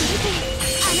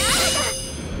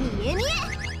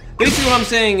 Basically what I'm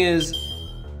saying is,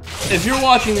 if you're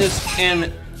watching this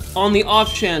and on the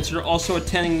off chance you're also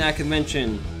attending that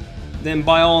convention, then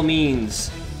by all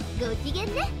means,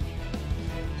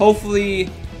 hopefully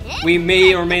we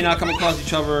may or may not come across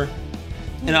each other,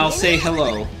 and I'll say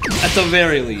hello, at the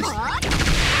very least.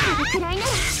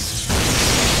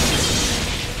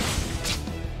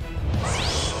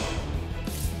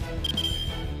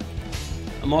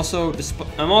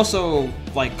 I'm also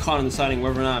like caught in deciding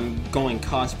whether or not I'm going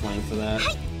cosplaying for that.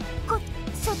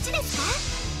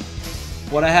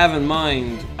 What I have in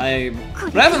mind, I'm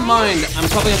probably have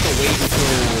to wait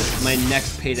until my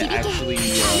next pay to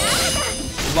actually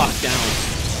lock down.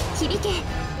 Let's see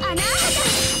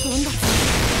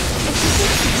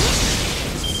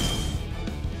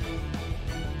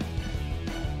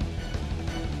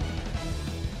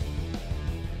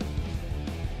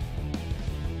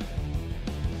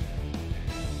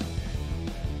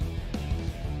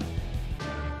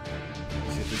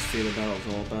what this fatal battle is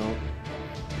all about.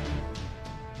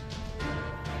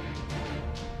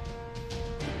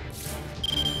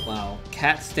 Wow,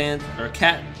 cat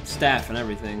staff and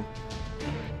everything.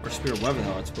 Or spear, whatever the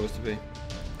hell it's supposed to be.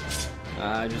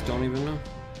 I just don't even know.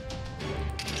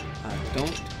 I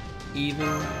don't even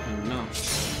know.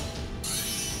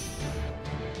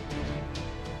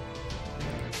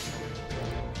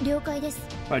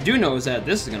 What I do know is that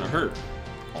this is gonna hurt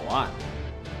a lot.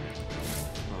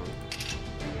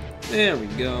 There we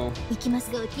go. A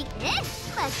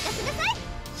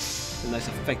nice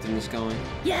effectiveness going.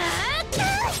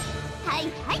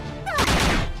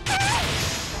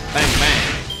 Bang bang.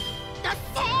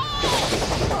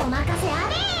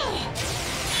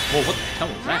 Whoa, what the hell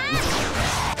was that?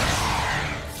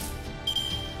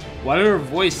 Why did her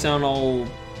voice sound all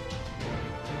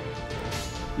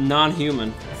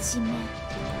non-human? I have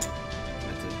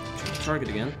to change the target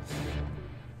again.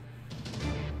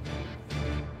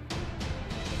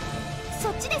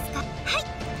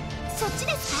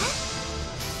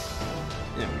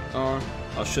 There we are.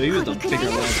 I'll show you the bigger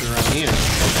lantern around here.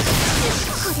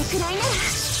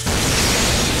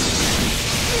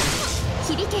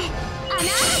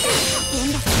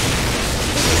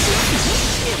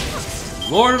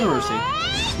 Lord of mercy.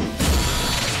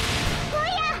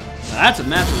 Now that's a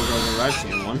massive rover. I've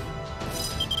seen one.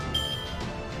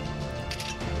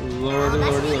 Lordy,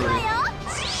 lordy, lordy.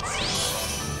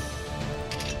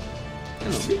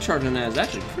 And the recharge on that is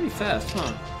actually pretty fast,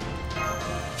 huh?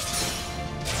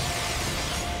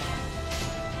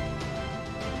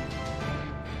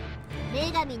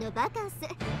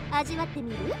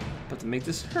 But to make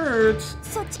this hurt.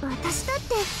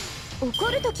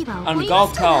 On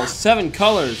golf towel, 7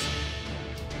 colors.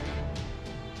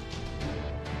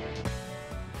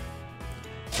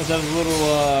 Let's have a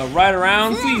little ride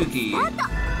around for Yuki.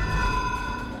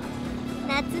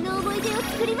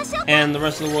 And the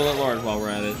rest of the world at large while we're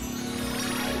at it.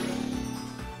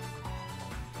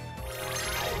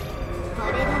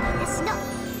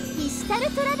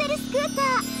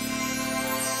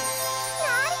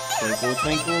 Twinkle,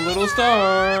 twinkle, little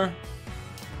star.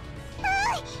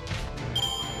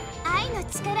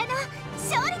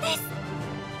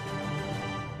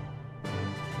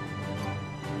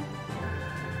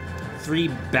 3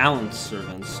 balance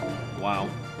servants. Wow.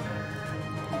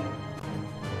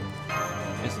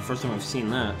 It's the first time I've seen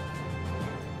that.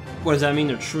 What does that mean?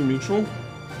 They're true neutral?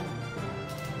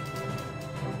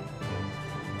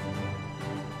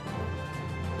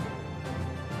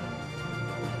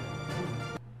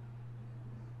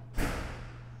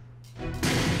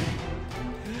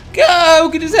 God, how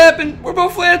could this happen? We're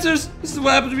both Lancers. This is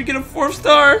what happens when we get a 4th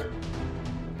star.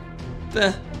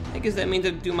 I guess that means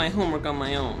I do my homework on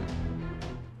my own.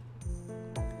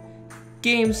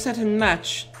 Game, set, and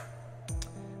match.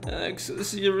 So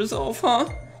this is your resolve, huh?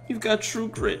 You've got true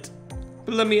grit.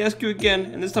 But let me ask you again,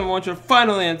 and this time I want your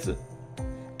final answer.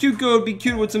 Juko would be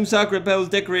cute with some Sakura petals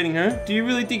decorating her. Do you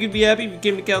really think you'd be happy if you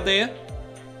came to Chaldea?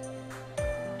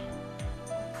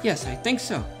 Yes, I think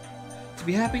so. To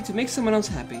be happy to make someone else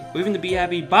happy, or even to be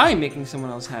happy by making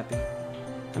someone else happy.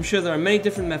 I'm sure there are many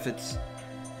different methods.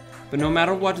 But no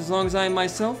matter what, as long as I am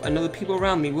myself, I know the people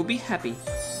around me will be happy.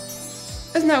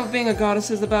 Isn't that what being a goddess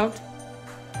is about?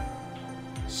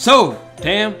 So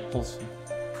damn wholesome.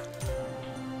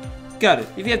 Got it.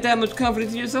 If you have that much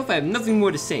confidence in yourself, I have nothing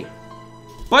more to say.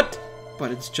 But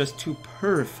it's just too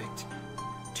perfect.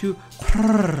 Too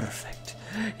perfect.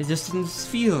 It just doesn't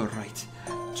feel right.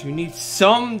 Don't you need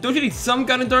some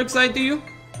kind of dark side, do you?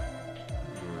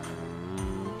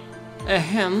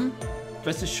 Ahem.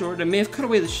 Rest assured, I may have cut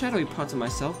away the shadowy parts of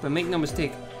myself, but make no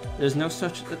mistake,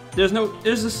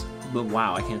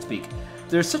 wow, I can't speak.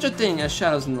 There's such a thing as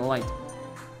shadows in the light.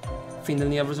 Fiend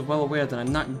and the others are well aware that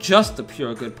I'm not just the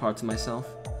pure good parts of myself.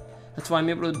 That's why I'm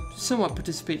able to somewhat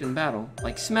participate in battle,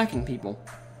 like smacking people.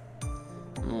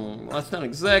 Well, that's not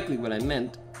exactly what I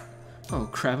meant. Oh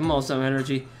crap, I'm all some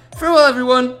energy. Farewell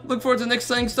everyone! Look forward to the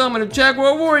next installment of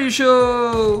Jaguar Warrior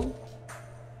Show!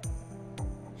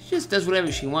 She just does whatever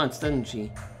she wants, doesn't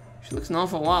she? She looks an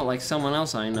awful lot like someone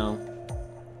else I know.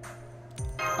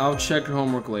 I'll check her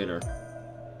homework later.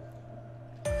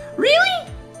 Really?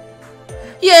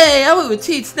 Yay! I'll eat with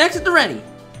tea, snacks at the ready!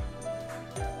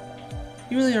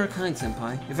 You really are kind,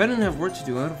 Senpai. If I didn't have work to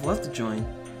do, I would have loved to join.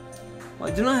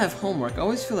 While I do not have homework, I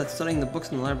always feel that studying the books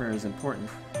in the library is important.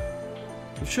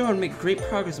 I'm sure I would make great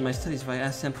progress in my studies if I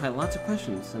asked Senpai lots of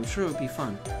questions. I'm sure it would be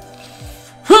fun.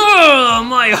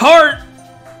 My heart!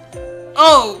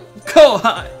 Oh,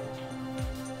 kouhai!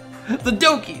 The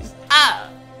dokis! Ah!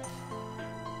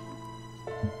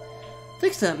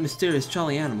 Thanks to that mysterious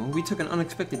jolly animal, we took an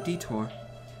unexpected detour.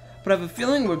 But I have a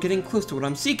feeling we're getting close to what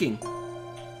I'm seeking.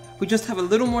 We just have a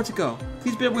little more to go.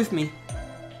 Please bear with me.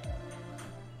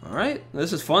 Alright,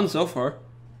 this is fun so far.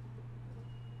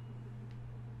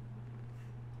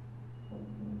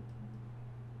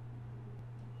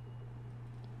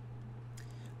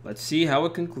 Let's see how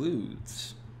it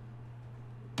concludes.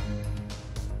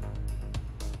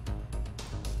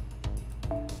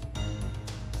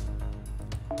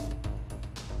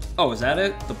 Oh, is that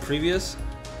it? The previous?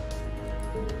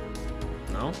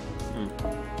 No?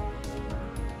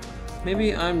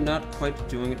 Maybe I'm not quite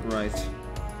doing it right.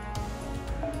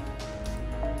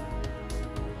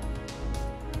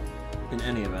 In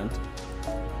any event.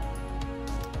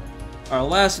 Our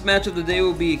last match of the day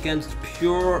will be against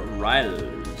Pure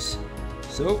Riders.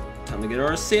 So, time to get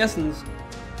our assassins.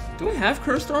 Do I have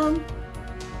Cursed Arm?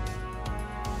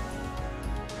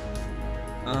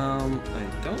 I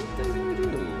don't think I do,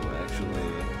 actually.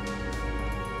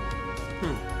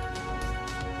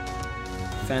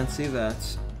 Fancy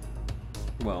that.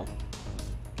 Well,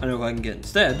 I know who I can get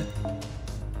instead.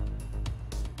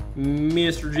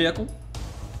 Mr. Jekyll,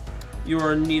 you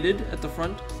are needed at the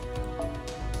front.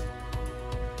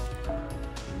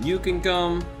 You can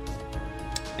come,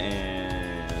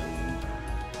 and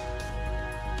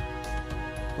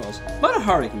who else?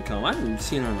 Matahari can come. I haven't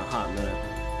seen her in a hot minute.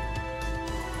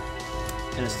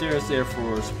 And Asterios there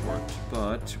for support,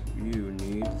 but you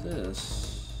need this.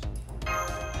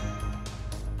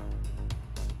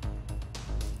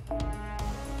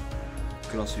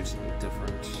 Could also do something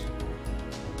different.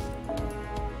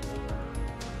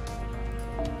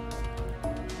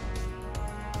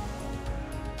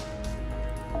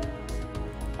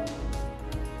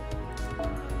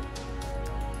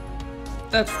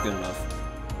 That's good enough.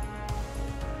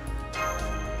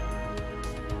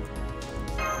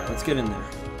 Let's get in there.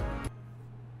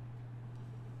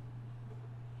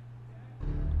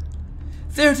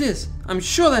 There it is! I'm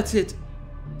sure that's it!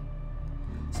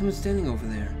 Someone's standing over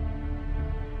there.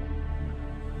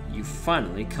 You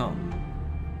finally come.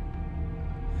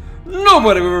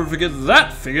 Nobody will ever forget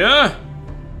that figure!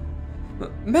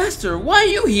 Master, why are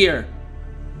you here?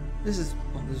 This is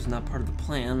not part of the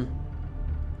plan.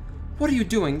 What are you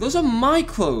doing? Those are my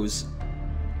clothes!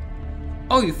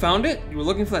 Oh, you found it? You were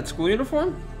looking for that school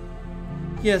uniform?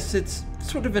 Yes, it's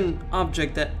sort of an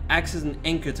object that acts as an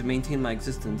anchor to maintain my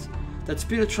existence. That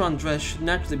Spiritron dress should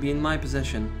naturally be in my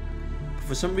possession. But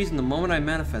for some reason, the moment I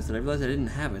manifested, I realized I didn't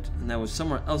have it, and that I was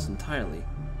somewhere else entirely.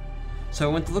 So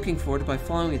I went looking for it by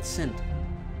following its scent.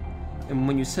 And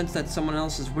when you sense that someone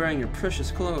else is wearing your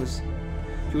precious clothes,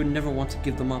 you would never want to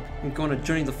give them up and go on a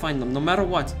journey to find them, no matter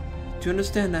what. Do you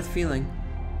understand that feeling?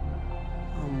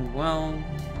 Well...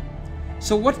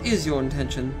 So what is your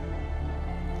intention?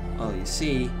 Well, you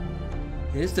see,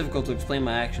 it is difficult to explain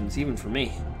my actions, even for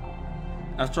me.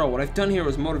 After all, what I've done here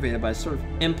was motivated by a sort of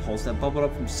impulse that bubbled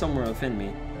up from somewhere within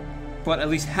me. But at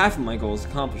least half of my goal is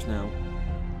accomplished now.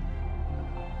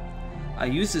 I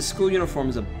used this school uniform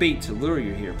as a bait to lure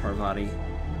you here, Parvati.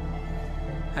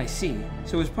 I see.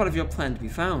 So it was part of your plan to be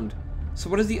found. So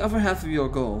what is the other half of your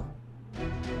goal?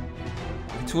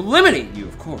 To eliminate you,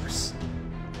 of course.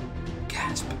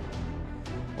 Gasp.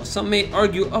 While some may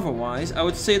argue otherwise, I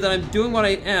would say that I'm doing what I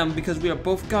am because we are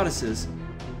both goddesses.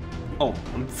 Oh,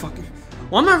 I'm fucking...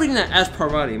 Well, I'm not reading that as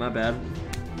Parvati, my bad.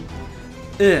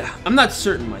 I'm not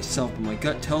certain myself, but my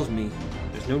gut tells me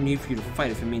there's no need for you to fight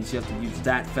if it means you have to use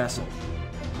that vessel.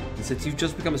 And since you've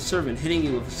just become a servant, hitting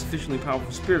you with a sufficiently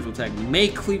powerful spiritual attack may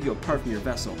cleave you apart from your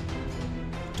vessel.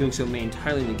 Doing so may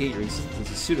entirely negate your existence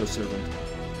as a pseudo-servant.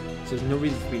 So there's no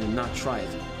reason for me to not try it.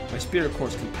 My spirit core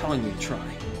is compelling me to try.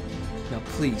 Now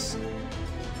please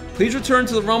return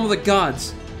to the realm of the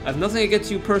gods. I have nothing against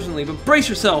you personally, but brace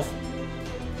yourself!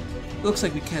 It looks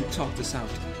like we can't talk this out.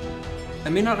 I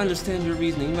may not understand your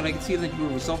reasoning, but I can see that you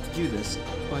are resolved to do this.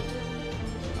 But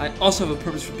I also have a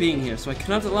purpose for being here, so I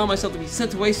cannot allow myself to be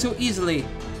sent away so easily.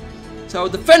 So I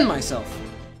will defend myself.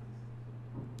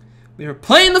 We are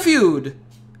playing the feud,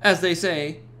 as they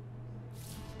say.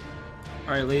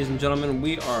 Alright, ladies and gentlemen,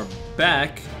 we are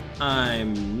back.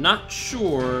 I'm not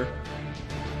sure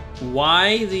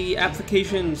why the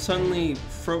application suddenly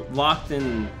locked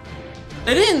in.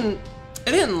 It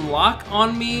didn't lock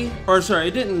on me, or sorry,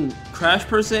 it didn't crash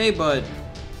per se, but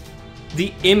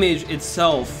the image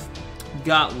itself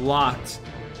got locked.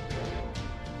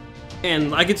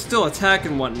 And I could still attack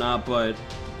and whatnot, but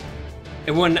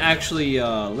it wouldn't actually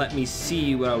let me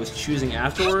see what I was choosing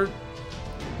afterward.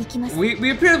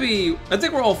 We appear to be, I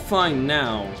think we're all fine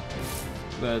now,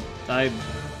 but I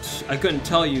couldn't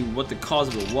tell you what the cause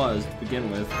of it was to begin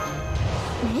with.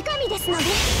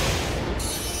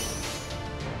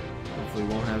 Hopefully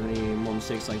we won't have any more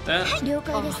mistakes like that.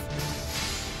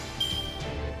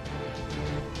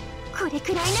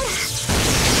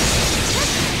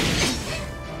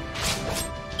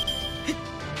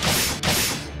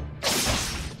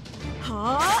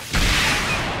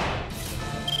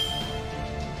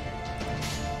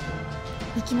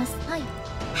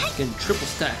 Getting triple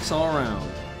stacks all around.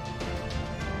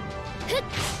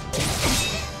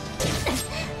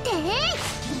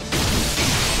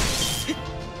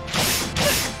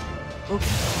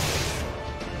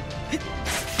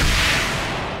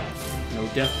 No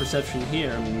depth perception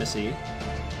here, Missy.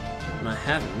 I'm not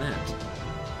having that.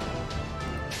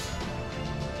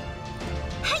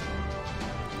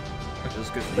 That's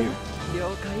good for you.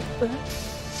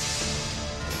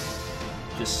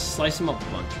 Just slice him up a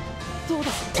bunch.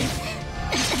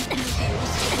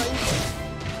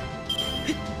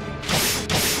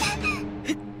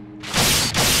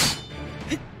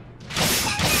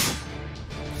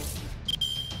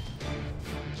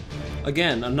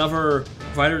 Again, another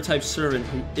fighter-type servant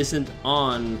who isn't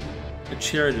on a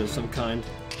chariot of some kind.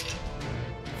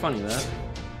 Funny that.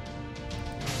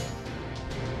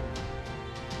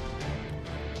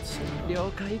 This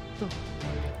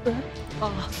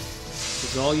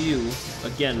is all you,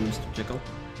 again, Mr. Tickle.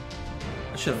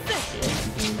 I should have.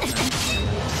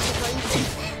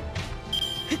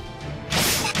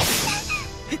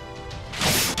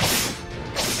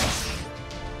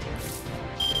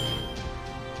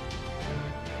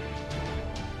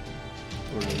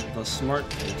 The smart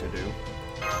thing to do.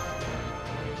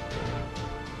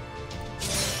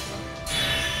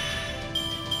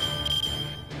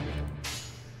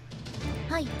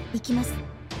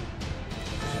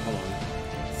 Hold on.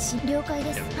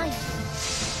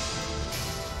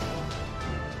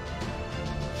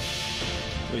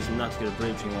 Reason not to get a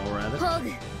brave chain while we're at it.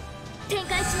 展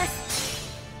開します。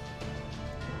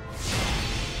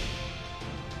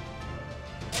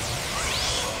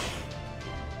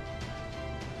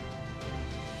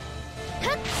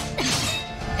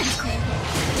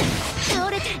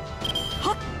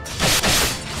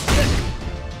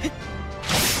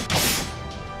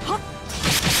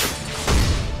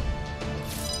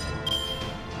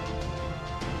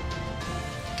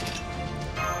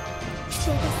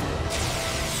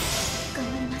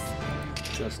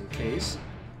 Just in case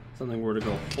something were to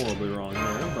go horribly wrong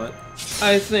there, but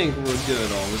I think we're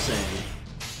good all the same.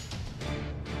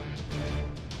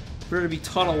 We're to be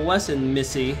taught a lesson,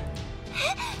 Missy.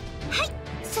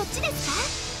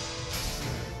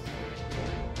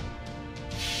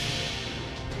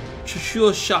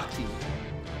 Trishula Shakti.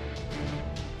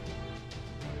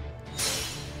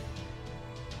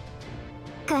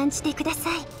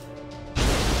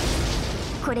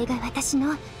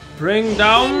 Bring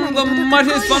down the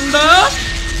mighty thunder!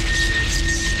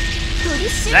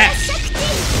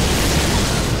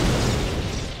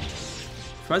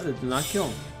 Surprised it did not kill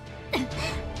him.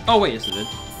 Oh wait, yes it did.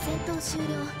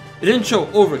 It didn't show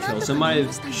overkill, so it might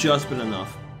have just been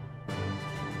enough.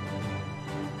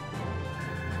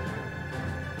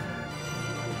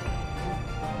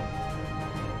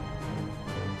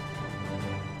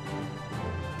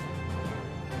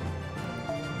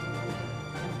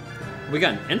 We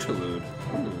got an interlude.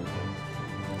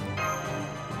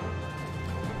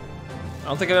 I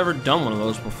don't think I've ever done one of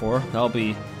those before. That'll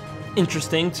be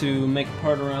interesting to make a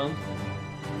part around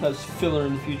as filler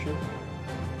in the future.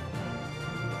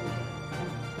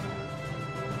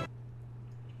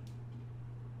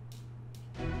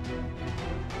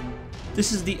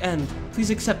 This is the end. Please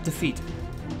accept defeat.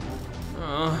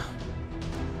 You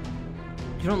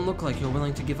don't look like you're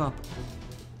willing to give up.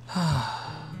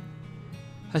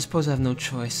 I suppose I have no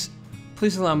choice.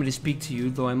 Please allow me to speak to you,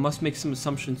 though I must make some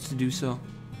assumptions to do so.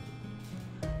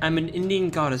 I'm an Indian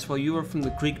goddess, while you are from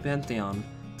the Greek pantheon.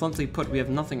 Bluntly put, we have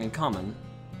nothing in common.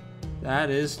 That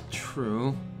is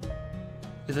true.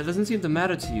 Yet that doesn't seem to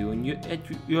matter to you, and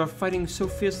you are fighting so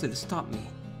fiercely to stop me.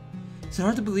 Is it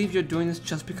hard to believe you're doing this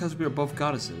just because we are both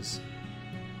goddesses?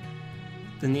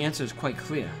 Then the answer is quite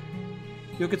clear.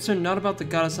 You're concerned not about the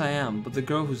goddess I am, but the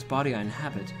girl whose body I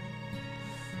inhabit.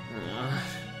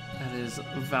 That is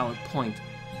a valid point.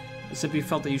 I simply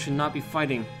felt that you should not be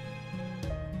fighting.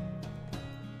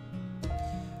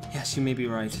 Yes, you may be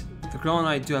right. The girl and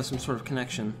I do have some sort of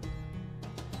connection.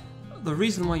 The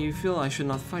reason why you feel I should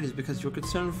not fight is because you're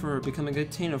concerned for becoming a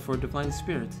tainer for a divine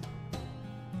spirit.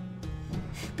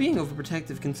 Being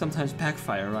overprotective can sometimes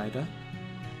backfire, Raida.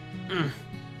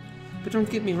 But don't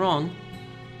get me wrong.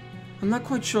 I'm not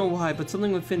quite sure why, but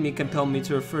something within me compelled me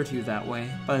to refer to you that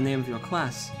way, by the name of your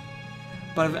class.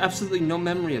 But I have absolutely no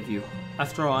memory of you.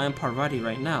 After all, I am Parvati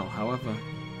right now, however.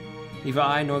 Neither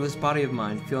I nor this body of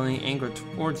mine feel any anger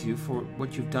towards you for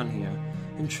what you've done here.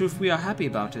 In truth, we are happy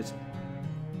about it.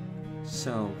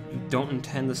 So, you don't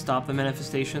intend to stop the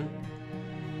manifestation?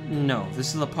 No,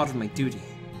 this is a part of my duty.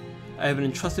 I have been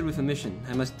entrusted with a mission.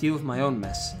 I must deal with my own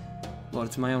mess. Well,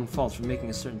 it's my own fault for making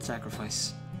a certain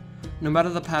sacrifice. No matter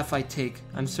the path I take,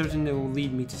 I'm certain it will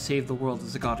lead me to save the world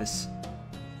as a goddess.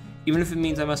 Even if it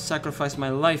means I must sacrifice my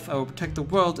life, I will protect the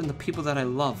world and the people that I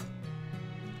love.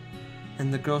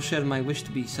 And the girl shared my wish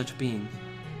to be such a being.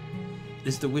 It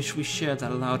is the wish we shared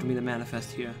that allowed me to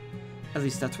manifest here. At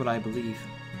least that's what I believe.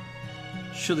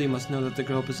 Surely you must know that the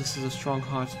girl possesses a strong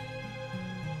heart.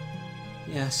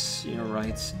 Yes, you're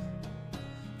right.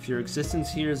 If your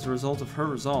existence here is the result of her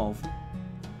resolve,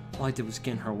 all I did was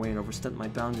get in her way and overstep my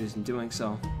boundaries in doing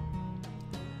so.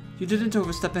 You didn't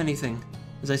overstep anything.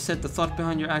 As I said, the thought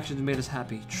behind your actions made us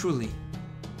happy, truly.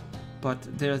 But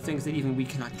there are things that even we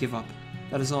cannot give up.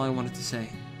 That is all I wanted to say.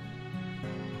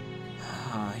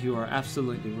 You are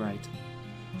absolutely right.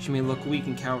 She may look weak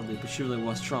and cowardly, but she really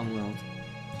was strong-willed.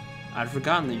 I'd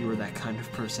forgotten that you were that kind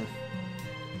of person.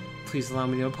 Please allow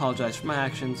me to apologize for my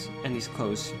actions and these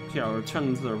clothes. Here, I'll return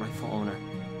them to their rightful owner.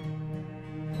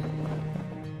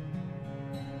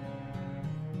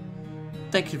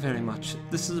 Thank you very much.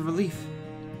 This is a relief.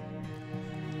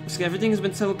 Looks like everything has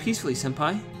been settled peacefully,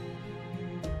 Senpai.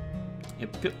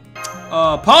 Yep.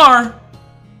 Par!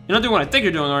 You're not doing what I think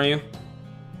you're doing, are you?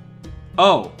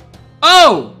 Oh.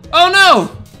 Oh! Oh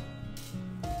no!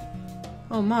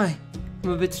 Oh my. I'm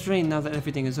a bit strained now that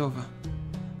everything is over.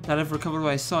 Now that I've recovered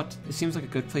what I sought, it seems like a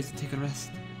good place to take a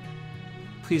rest.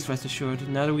 Please rest assured,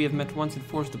 now that we have met once and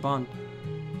forged a bond,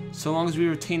 so long as we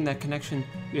retain that connection,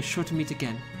 we are sure to meet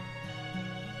again.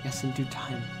 Yes, in due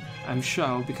time. I'm sure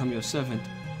I will become your servant.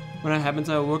 When that happens,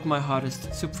 I will work my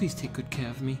hardest, so please take good care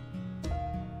of me.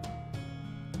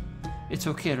 It's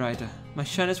okay, Raida. My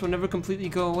shyness will never completely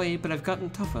go away, but I've gotten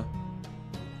tougher.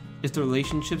 If the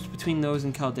relationships between those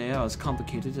in Chaldea are as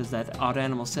complicated as that odd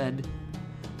animal said,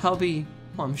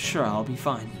 I'm sure I'll be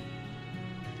fine.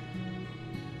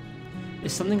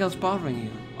 Is something else bothering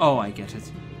you? Oh, I get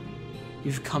it.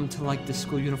 You've come to like this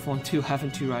school uniform too,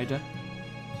 haven't you, Ryder?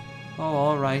 Oh,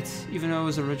 alright, even though it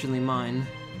was originally mine.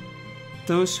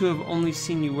 Those who have only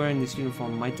seen you wearing this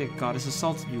uniform might think God has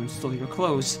assaulted you and stole your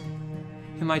clothes.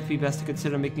 It might be best to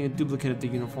consider making a duplicate of the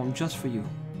uniform just for you.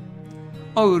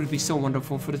 Oh, it would be so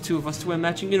wonderful for the two of us to wear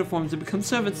matching uniforms and become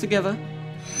servants together.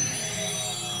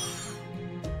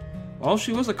 Well,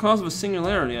 she was the cause of a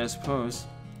singularity, I suppose.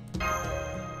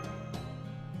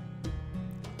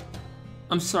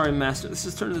 I'm sorry, Master. This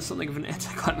has turned into something of an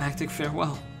anticlimactic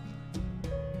farewell.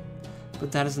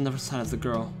 But that is another side of the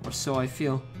girl, or so I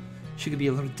feel. She could be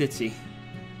a little ditzy.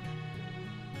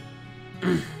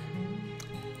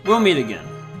 We'll meet again.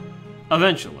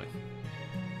 Eventually.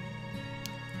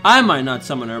 I might not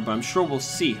summon her, but I'm sure we'll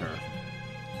see her.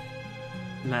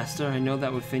 Master, I know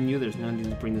that within you there's no need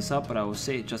to bring this up, but I will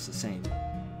say it just the same.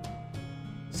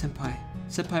 Senpai,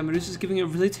 Medusa's giving you a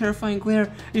really terrifying glare,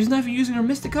 and she's not even using her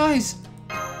mystic eyes!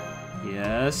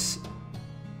 Yes.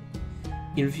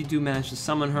 Even if you do manage to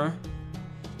summon her,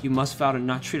 you must vow to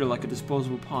not treat her like a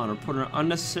disposable pawn or put her in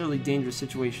unnecessarily dangerous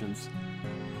situations.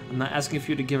 I'm not asking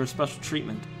for you to give her special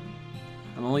treatment.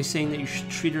 I'm only saying that you should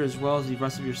treat her as well as the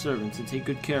rest of your servants and take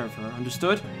good care of her.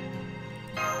 Understood?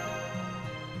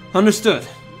 Understood.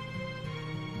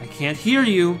 I can't hear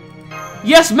you.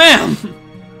 Yes, ma'am!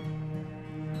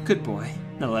 Good boy.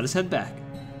 Now let us head back.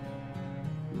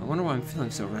 I wonder why I'm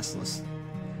feeling so restless.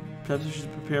 Perhaps I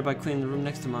should prepare by cleaning the room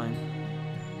next to mine.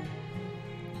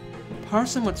 Power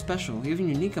is somewhat special, even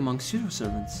unique among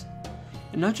pseudo-servants.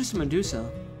 And not just Medusa,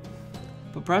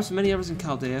 but perhaps many others in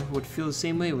Chaldea who would feel the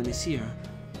same way when they see her.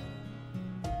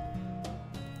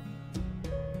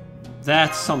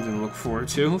 That's something to look forward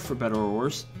to, for better or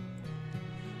worse.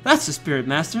 That's the spirit,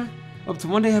 Master. Hope to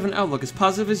one day have an outlook as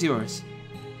positive as yours.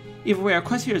 Either way, our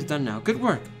quest here is done now. Good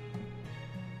work.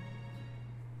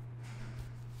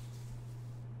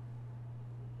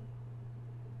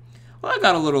 Well, I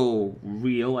got a little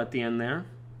real at the end there.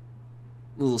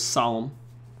 A little solemn.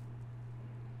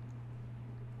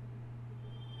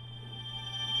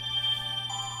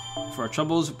 For our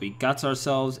troubles, we got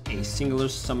ourselves a singular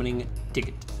summoning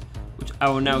ticket, which I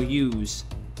will now use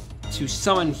to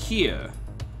summon here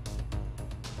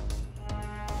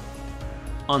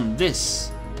on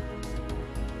this,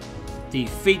 the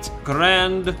Fate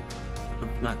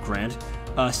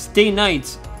Stay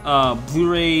Night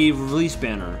Blu-ray release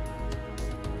banner.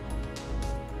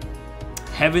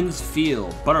 Heaven's Feel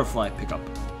butterfly pickup.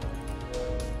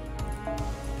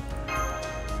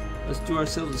 Let's do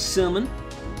ourselves a summon.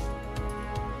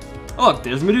 Oh, look,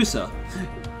 there's Medusa.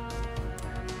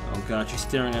 Oh god, she's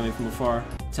staring at me from afar,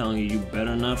 telling you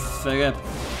better not fuck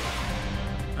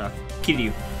up. Kill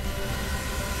you.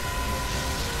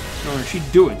 Oh,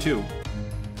 she'd do it too.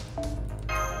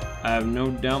 I have no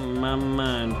doubt in my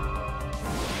mind.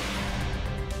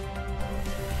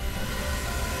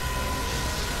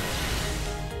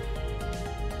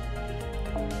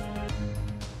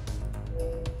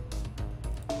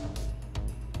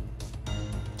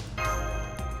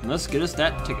 Let's get us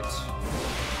that ticket.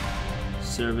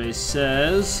 Survey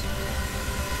says...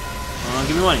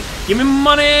 give me money. Give me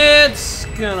money! It's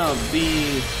gonna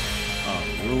be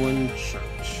a ruined church.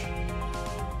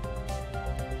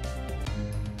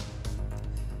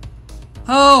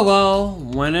 Oh well,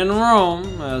 when in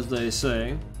Rome, as they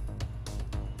say.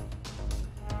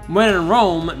 When in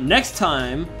Rome, next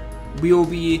time, we will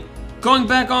be going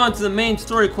back on to the main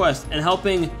story quest and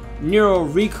helping Nero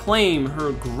reclaim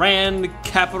her grand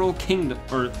capital kingdom,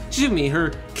 or excuse me,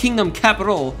 her kingdom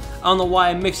capital. I don't know why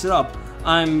I mixed it up.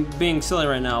 I'm being silly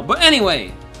right now. But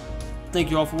anyway, thank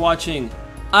you all for watching.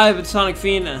 I've been Sonic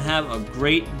Fiend, and have a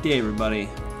great day, everybody.